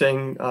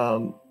saying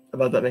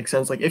about that make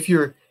sense? Like if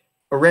your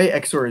array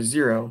XOR is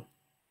 0,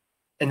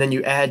 and then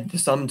you add the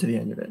sum to the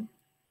end of it,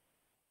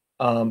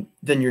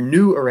 then your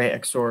new array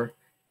XOR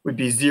would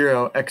be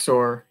 0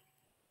 XOR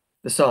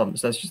the sum,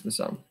 so that's just the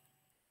sum.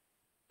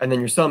 And then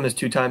your sum is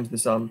 2 times the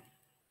sum,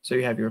 so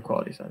you have your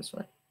equality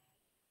satisfied.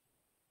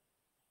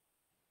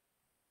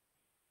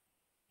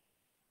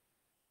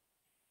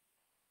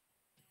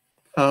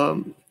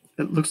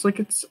 It looks like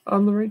it's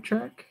on the right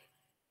track.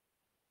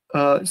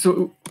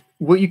 So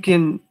what you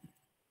can...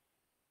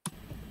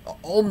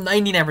 All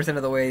 99%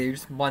 of the way,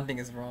 just one thing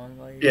is wrong.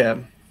 Like... Yeah.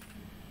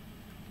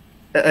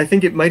 I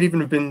think it might even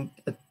have been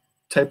a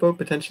typo,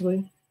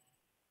 potentially.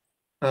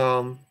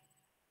 But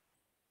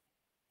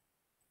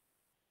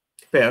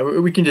yeah,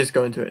 we can just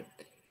go into it.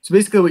 So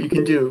basically what you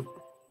can do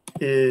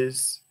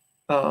is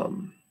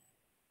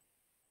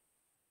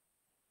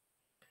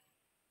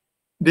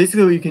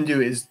basically what you can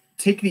do is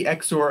take the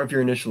XOR of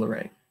your initial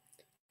array,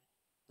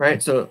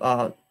 right?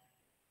 So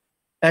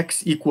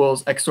X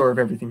equals XOR of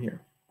everything here.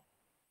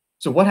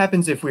 So what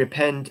happens if we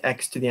append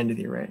X to the end of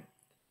the array?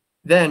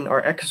 Then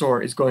our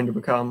XOR is going to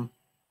become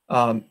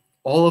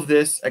all of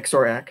this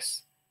XOR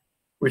X,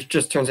 which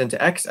just turns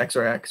into X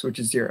XOR X, which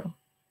is 0.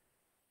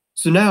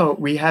 So now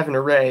we have an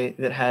array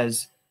that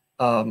has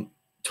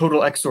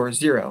total XOR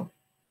 0,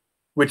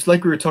 which,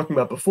 like we were talking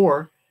about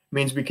before,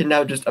 means we can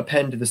now just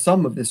append the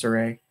sum of this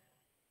array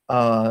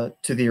to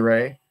the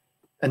array,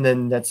 and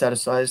then that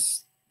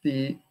satisfies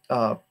the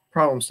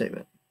problem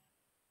statement,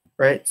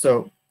 right?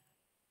 So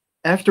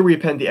after we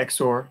append the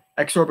XOR,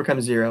 XOR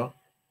becomes 0,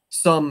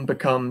 sum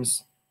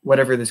becomes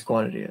whatever this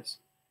quantity is,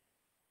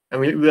 and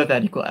we let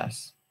that equal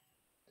S.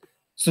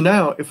 So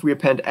now if we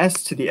append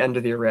S to the end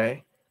of the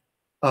array,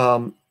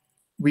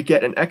 we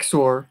get an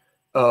XOR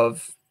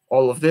of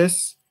all of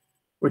this,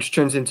 which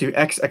turns into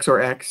X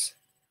XOR X,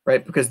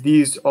 right? Because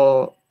these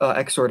all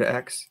XOR to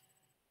X,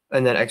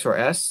 and then XOR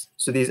S.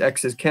 So these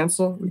X's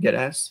cancel, we get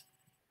S.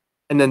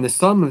 And then the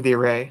sum of the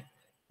array,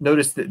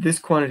 notice that this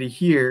quantity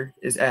here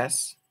is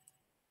S,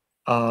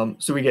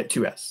 so we get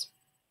 2S.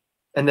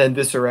 And then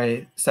this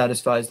array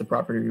satisfies the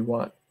property we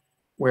want,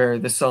 where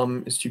the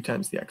sum is 2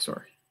 times the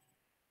XOR.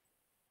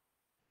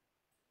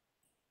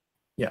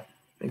 Yeah,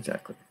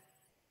 exactly.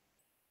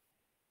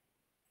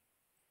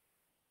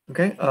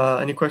 Okay,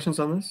 any questions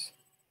on this?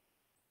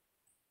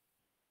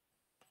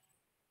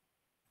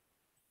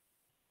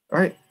 All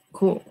right,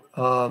 cool.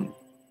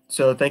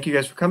 So thank you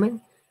guys for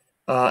coming.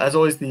 As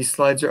always, the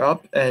slides are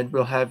up, and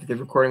we'll have the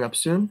recording up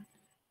soon.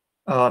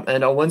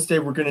 And on Wednesday,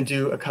 we're going to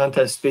do a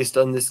contest based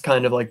on this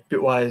kind of like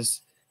Bitwise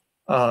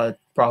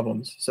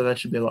problems. So that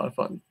should be a lot of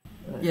fun.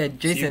 Yeah,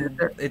 Jason,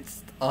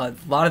 it's a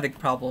lot of the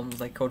problems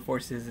like code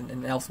forces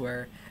and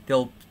elsewhere,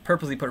 they'll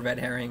purposely put red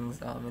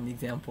herrings in the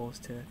examples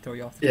to throw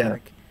you off the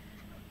track.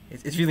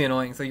 It's really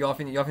annoying. So you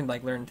often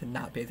like learn to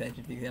not pay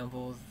attention to the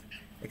examples,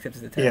 except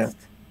as a test.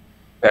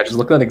 Yeah, just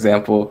look at an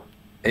example.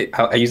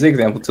 I use the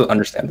example to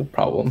understand the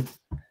problem.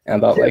 And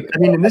about I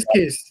mean, in this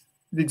case,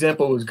 the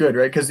example was good,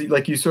 right? Because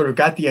like you sort of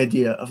got the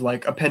idea of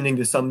like appending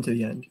the sum to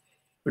the end,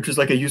 which was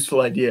like a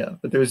useful idea.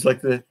 But there was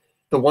like the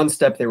one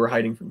step they were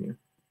hiding from you,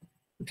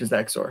 which is the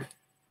XOR.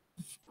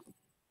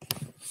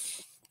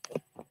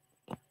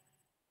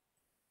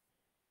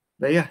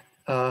 But yeah,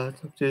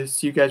 hope to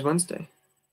see you guys Wednesday.